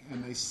 I think,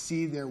 and they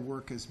see their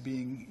work as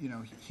being,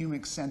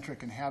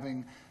 human-centric and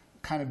having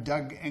kind of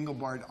Doug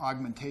Engelbart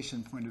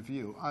augmentation point of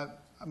view.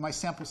 My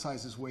sample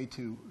size is way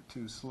too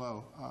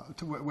small.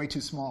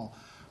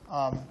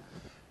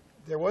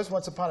 There was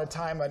once upon a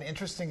time an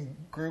interesting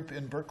group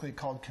in Berkeley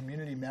called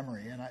Community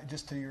Memory, and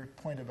just to your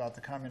point about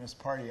the Communist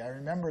Party, I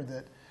remember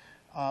that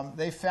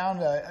they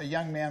found a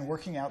young man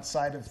working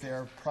outside of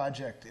their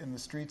project in the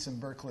streets in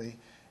Berkeley,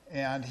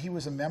 and he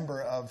was a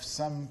member of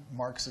some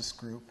Marxist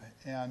group,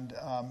 and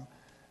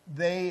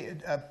they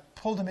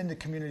pulled him into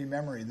Community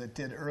Memory that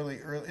did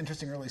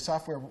interesting early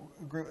software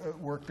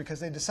work because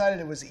they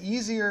decided it was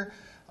easier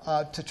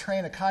to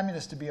train a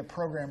communist to be a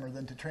programmer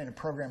than to train a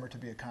programmer to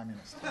be a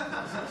communist.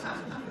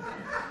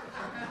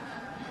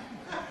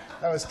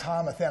 That was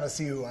Tom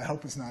Athanasiou. I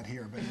hope he's not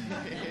here. But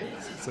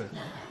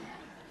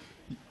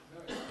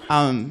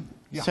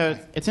So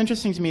it's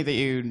interesting to me that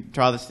you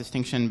draw this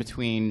distinction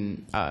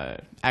between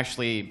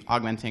actually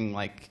augmenting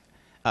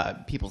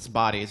people's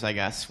bodies, I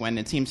guess, when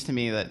it seems to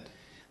me that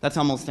that's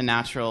almost a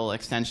natural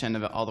extension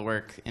of all the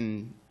work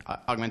in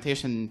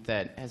augmentation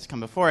that has come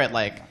before it,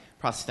 like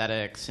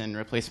prosthetics and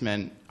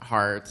replacement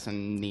hearts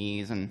and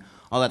knees and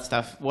all that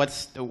stuff.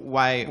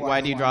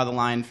 Why do you draw the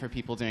line for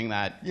people doing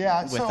that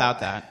without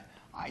that?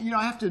 I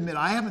have to admit,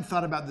 I haven't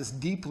thought about this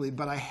deeply,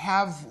 but I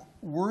have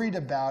worried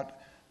about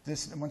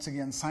this, once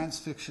again, science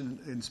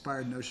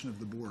fiction-inspired notion of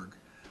the Borg.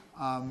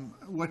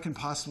 What can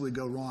possibly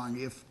go wrong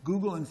if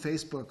Google and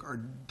Facebook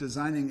are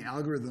designing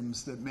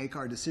algorithms that make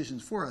our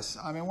decisions for us?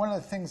 I mean, one of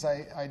the things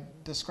I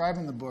describe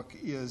in the book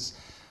is,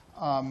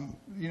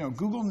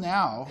 Google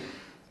Now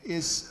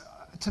is,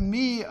 to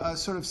me,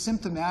 sort of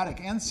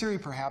symptomatic, and Siri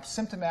perhaps,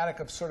 symptomatic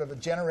of sort of a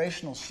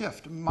generational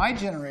shift. My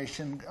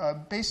generation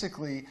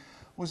basically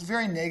was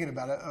very negative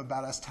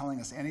about us telling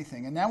us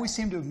anything. And now we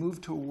seem to have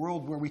moved to a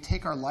world where we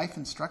take our life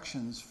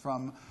instructions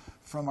from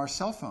our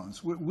cell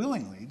phones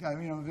willingly.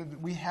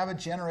 We have a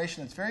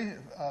generation that's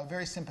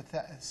very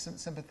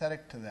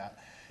sympathetic to that.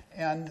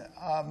 And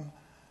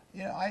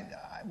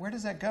where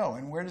does that go?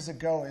 And where does it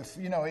go if,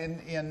 in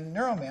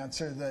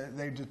Neuromancer,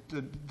 they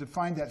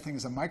defined that thing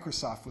as a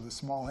Microsoft with a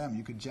small m.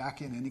 You could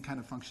jack in any kind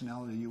of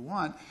functionality you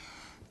want.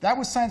 That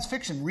was science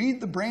fiction.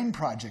 Read the Brain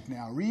Project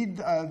now. Read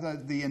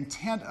the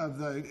intent of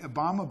the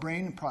Obama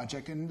Brain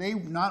Project, and they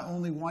not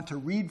only want to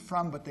read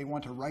from, but they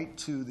want to write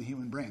to the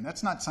human brain.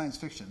 That's not science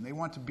fiction. They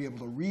want to be able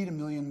to read 1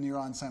 million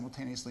neurons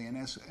simultaneously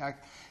and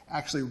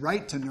actually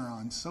write to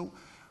neurons. So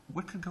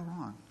what could go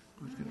wrong?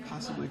 What could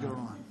possibly go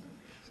wrong?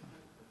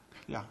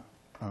 Yeah.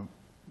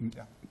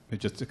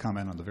 Just to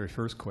comment on the very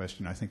first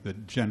question, I think the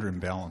gender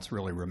imbalance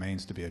really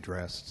remains to be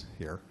addressed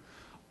here.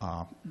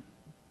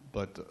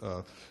 But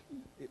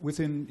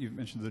within, you've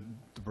mentioned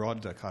the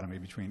broad dichotomy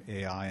between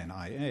AI and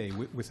IA.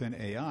 Within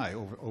AI,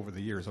 over the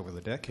years, over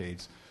the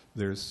decades,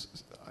 there's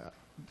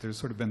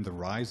sort of been the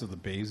rise of the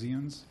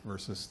Bayesians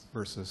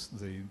versus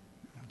the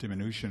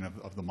diminution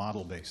of the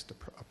model-based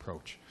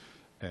approach,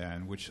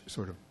 and which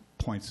sort of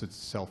points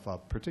itself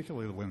up,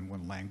 particularly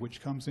when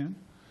language comes in.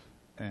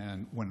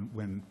 and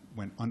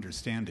when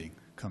understanding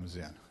comes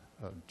in.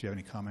 Do you have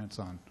any comments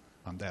on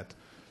that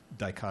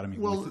dichotomy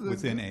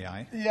within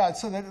AI? Yeah,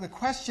 so the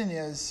question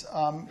is,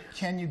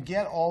 can you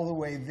get all the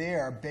way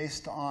there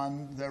based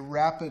on the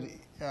rapid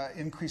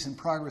increase in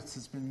progress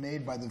that's been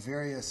made by the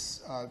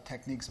various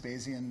techniques,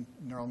 Bayesian,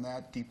 neural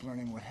net, deep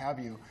learning, what have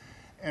you,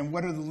 and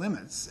what are the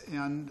limits?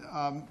 And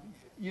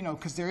you know,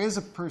 because there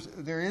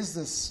is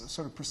this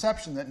sort of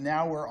perception that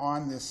now we're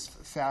on this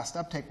fast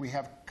uptake. We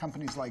have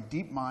companies like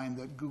DeepMind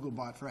that Google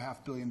bought for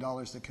 $500 million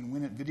that can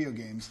win at video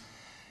games.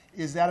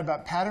 Is that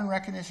about pattern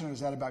recognition or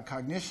is that about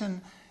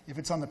cognition? If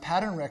it's on the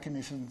pattern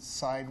recognition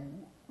side,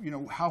 you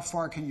know, how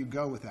far can you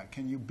go with that?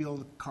 Can you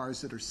build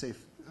cars that are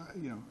safe,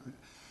 you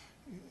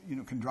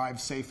know, can drive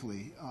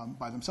safely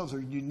by themselves, or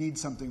do you need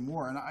something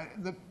more?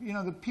 And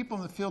the people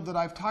in the field that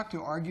I've talked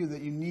to argue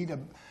that you need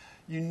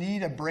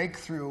a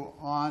breakthrough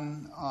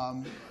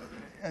on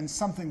and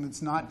something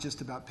that's not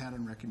just about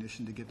pattern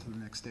recognition to get to the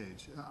next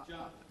stage.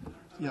 John,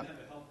 I might have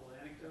a helpful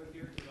anecdote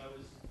here, because I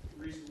was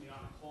recently on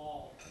a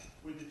call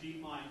with the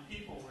DeepMind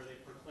people where they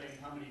proclaimed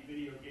how many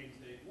video games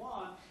they'd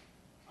won.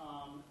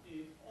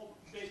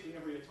 Basically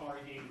every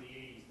Atari game in the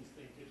 80s, this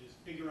thing could just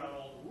figure out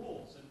all the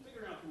rules. And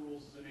figuring out the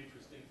rules is an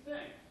interesting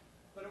thing.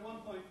 But at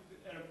one point,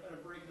 at a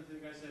break, the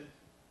guy said,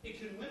 it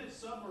can win at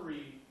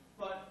submarine,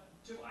 but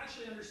to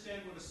actually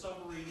understand what a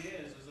submarine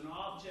is an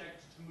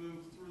object to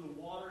move through the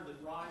water that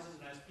rises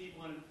and has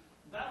people in it,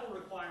 that will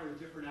require a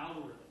different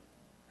algorithm.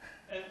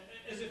 And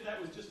as if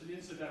that was just an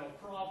incidental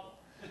problem.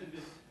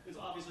 It's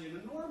obviously an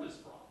enormous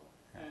problem.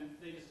 And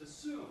they just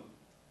assume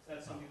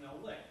that's something they'll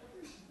lick. Well,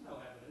 there's no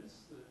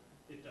evidence that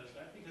it does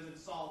that, because it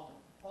solved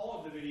all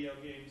of the video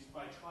games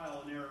by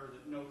trial and error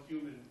that no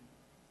human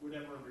would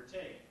ever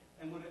undertake.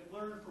 And when it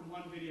learned from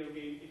one video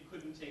game, it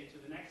couldn't take to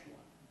the next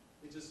one.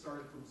 It just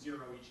started from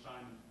zero each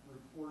time and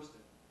reinforced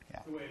it,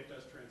 the way it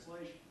does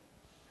translation.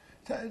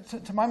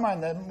 To my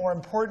mind, the more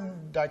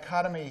important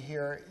dichotomy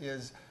here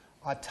is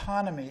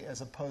autonomy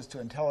as opposed to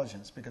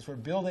intelligence, because we're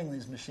building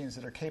these machines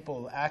that are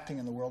capable of acting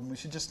in the world, and we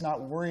should just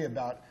not worry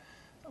about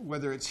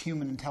whether it's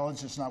human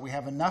intelligence or not. We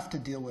have enough to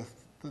deal with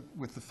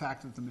the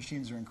fact that the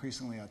machines are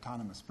increasingly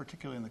autonomous,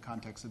 particularly in the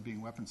context of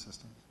being weapon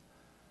systems.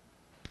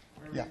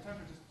 We have time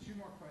for just two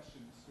more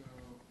questions. So,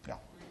 yeah.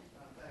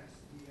 Thanks.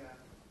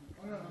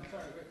 Oh, no, I'm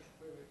sorry. Wait,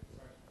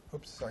 sorry.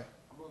 Oops, sorry.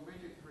 We'll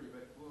make it three,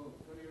 but we'll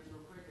go to yours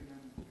real quick, and then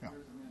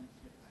yours,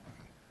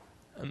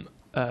 and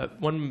then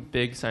one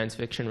big science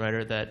fiction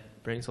writer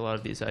that brings a lot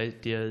of these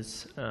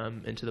ideas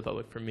into the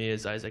public for me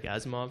is Isaac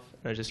Asimov.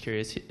 And I was just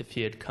curious if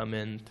he had come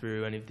in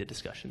through any of the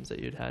discussions that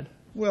you'd had.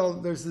 Well,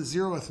 there's the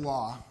zeroth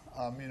law.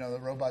 You know, the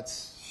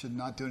robots should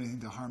not do anything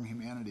to harm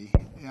humanity.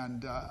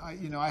 And,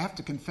 I have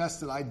to confess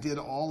that I did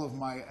all of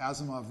my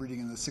Asimov reading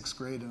in the 6th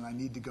grade, and I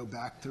need to go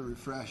back to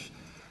refresh.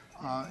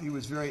 He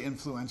was very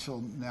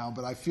influential now,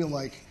 but I feel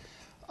like,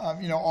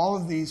 all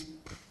of these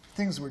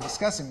things we're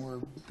discussing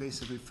were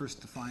basically first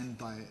defined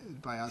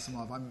by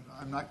Asimov.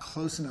 I'm not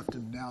close enough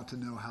now to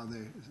know how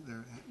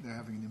they're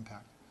having an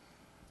impact.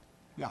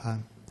 Yeah.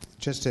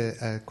 Just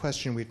a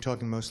question. We're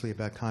talking mostly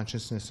about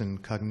consciousness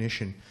and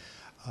cognition.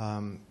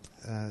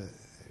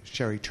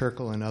 Sherry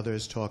Turkle and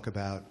others talk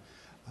about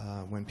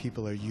when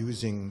people are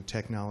using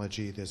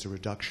technology, there's a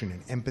reduction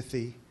in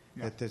empathy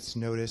that's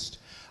noticed.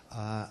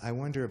 I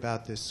wonder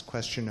about this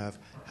question of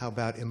how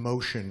about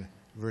emotion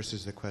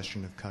versus the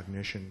question of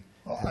cognition,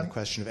 and the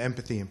question of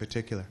empathy in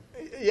particular.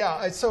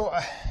 Yeah, so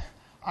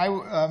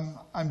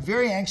I'm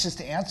very anxious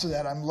to answer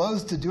that. I'm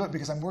loath to do it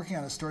because I'm working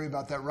on a story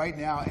about that right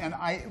now. And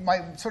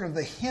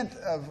the hint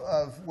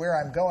of where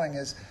I'm going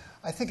is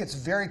I think it's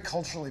very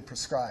culturally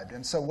prescribed.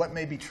 And so what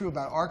may be true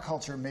about our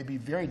culture may be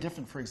very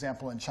different, for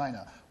example, in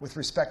China, with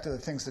respect to the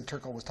things that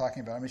Turkle was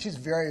talking about. I mean, she's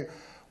very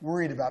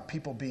worried about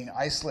people being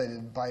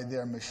isolated by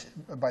their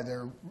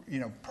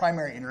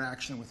primary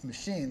interaction with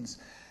machines.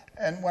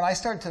 And when I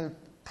start to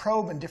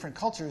probe in different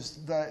cultures,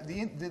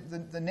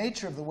 the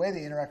nature of the way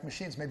they interact with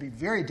machines may be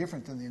very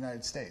different than the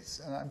United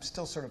States. And I'm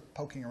still sort of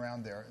poking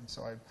around there, and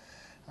so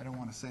I don't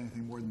want to say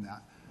anything more than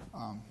that.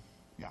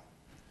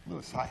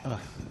 Louis, hi.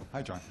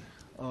 Hi, John.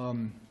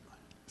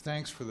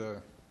 Thanks for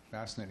the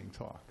fascinating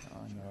talk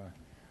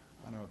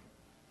on a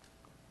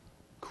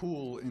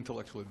cool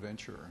intellectual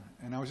adventure.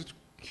 And I was just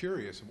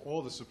curious, of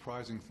all the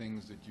surprising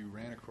things that you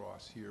ran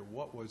across here,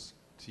 what was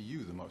to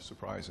you the most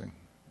surprising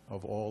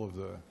of all of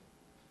the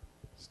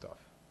stuff?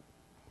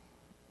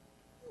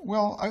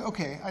 Well,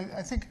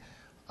 I think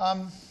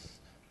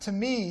to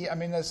me, I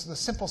mean, the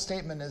simple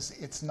statement is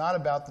it's not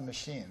about the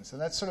machines.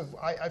 And that's sort of,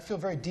 I feel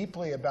very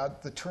deeply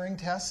about the Turing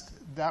test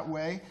that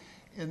way,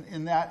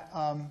 in that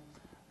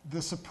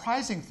the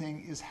surprising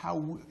thing is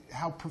how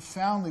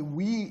profoundly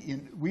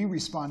we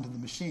respond to the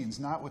machines,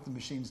 not what the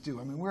machines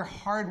do. I mean, we're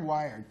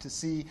hardwired to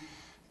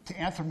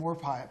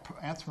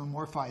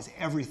anthropomorphize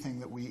everything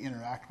that we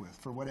interact with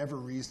for whatever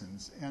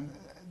reasons. And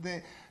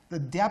the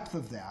depth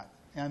of that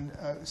and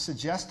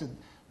suggested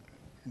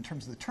in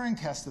terms of the Turing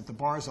test, that the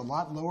bar is a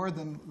lot lower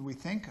than we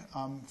think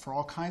for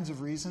all kinds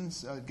of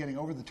reasons. Getting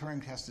over the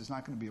Turing test is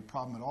not going to be a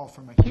problem at all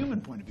from a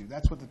human point of view.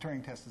 That's what the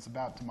Turing test is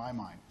about, to my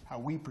mind, how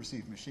we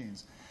perceive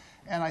machines.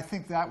 And I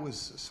think that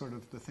was sort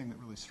of the thing that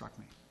really struck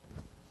me.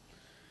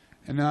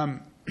 And I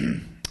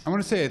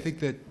want to say, I think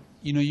that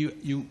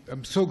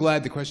I'm so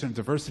glad the question of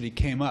diversity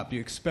came up. You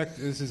expect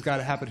this has got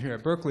to happen here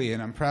at Berkeley,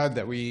 and I'm proud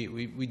that we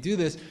do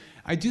this.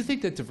 I do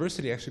think that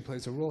diversity actually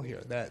plays a role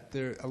here. That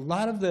a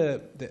lot of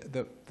the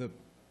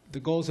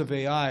goals of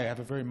AI have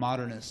a very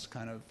modernist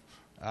kind of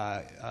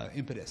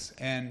impetus,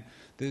 and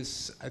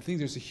I think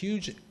there's a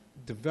huge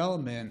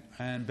development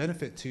and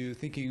benefit to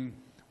thinking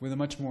with a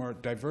much more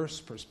diverse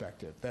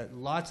perspective. That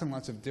lots and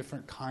lots of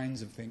different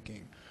kinds of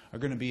thinking are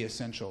going to be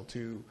essential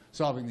to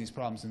solving these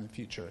problems in the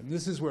future. And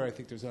this is where I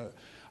think there's an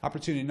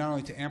opportunity not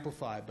only to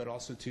amplify, but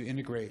also to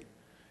integrate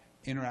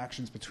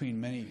interactions between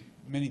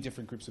many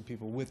different groups of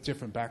people with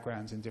different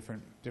backgrounds and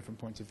different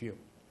points of view.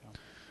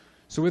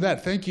 So with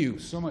that, thank you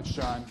so much,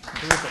 John.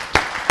 Terrific.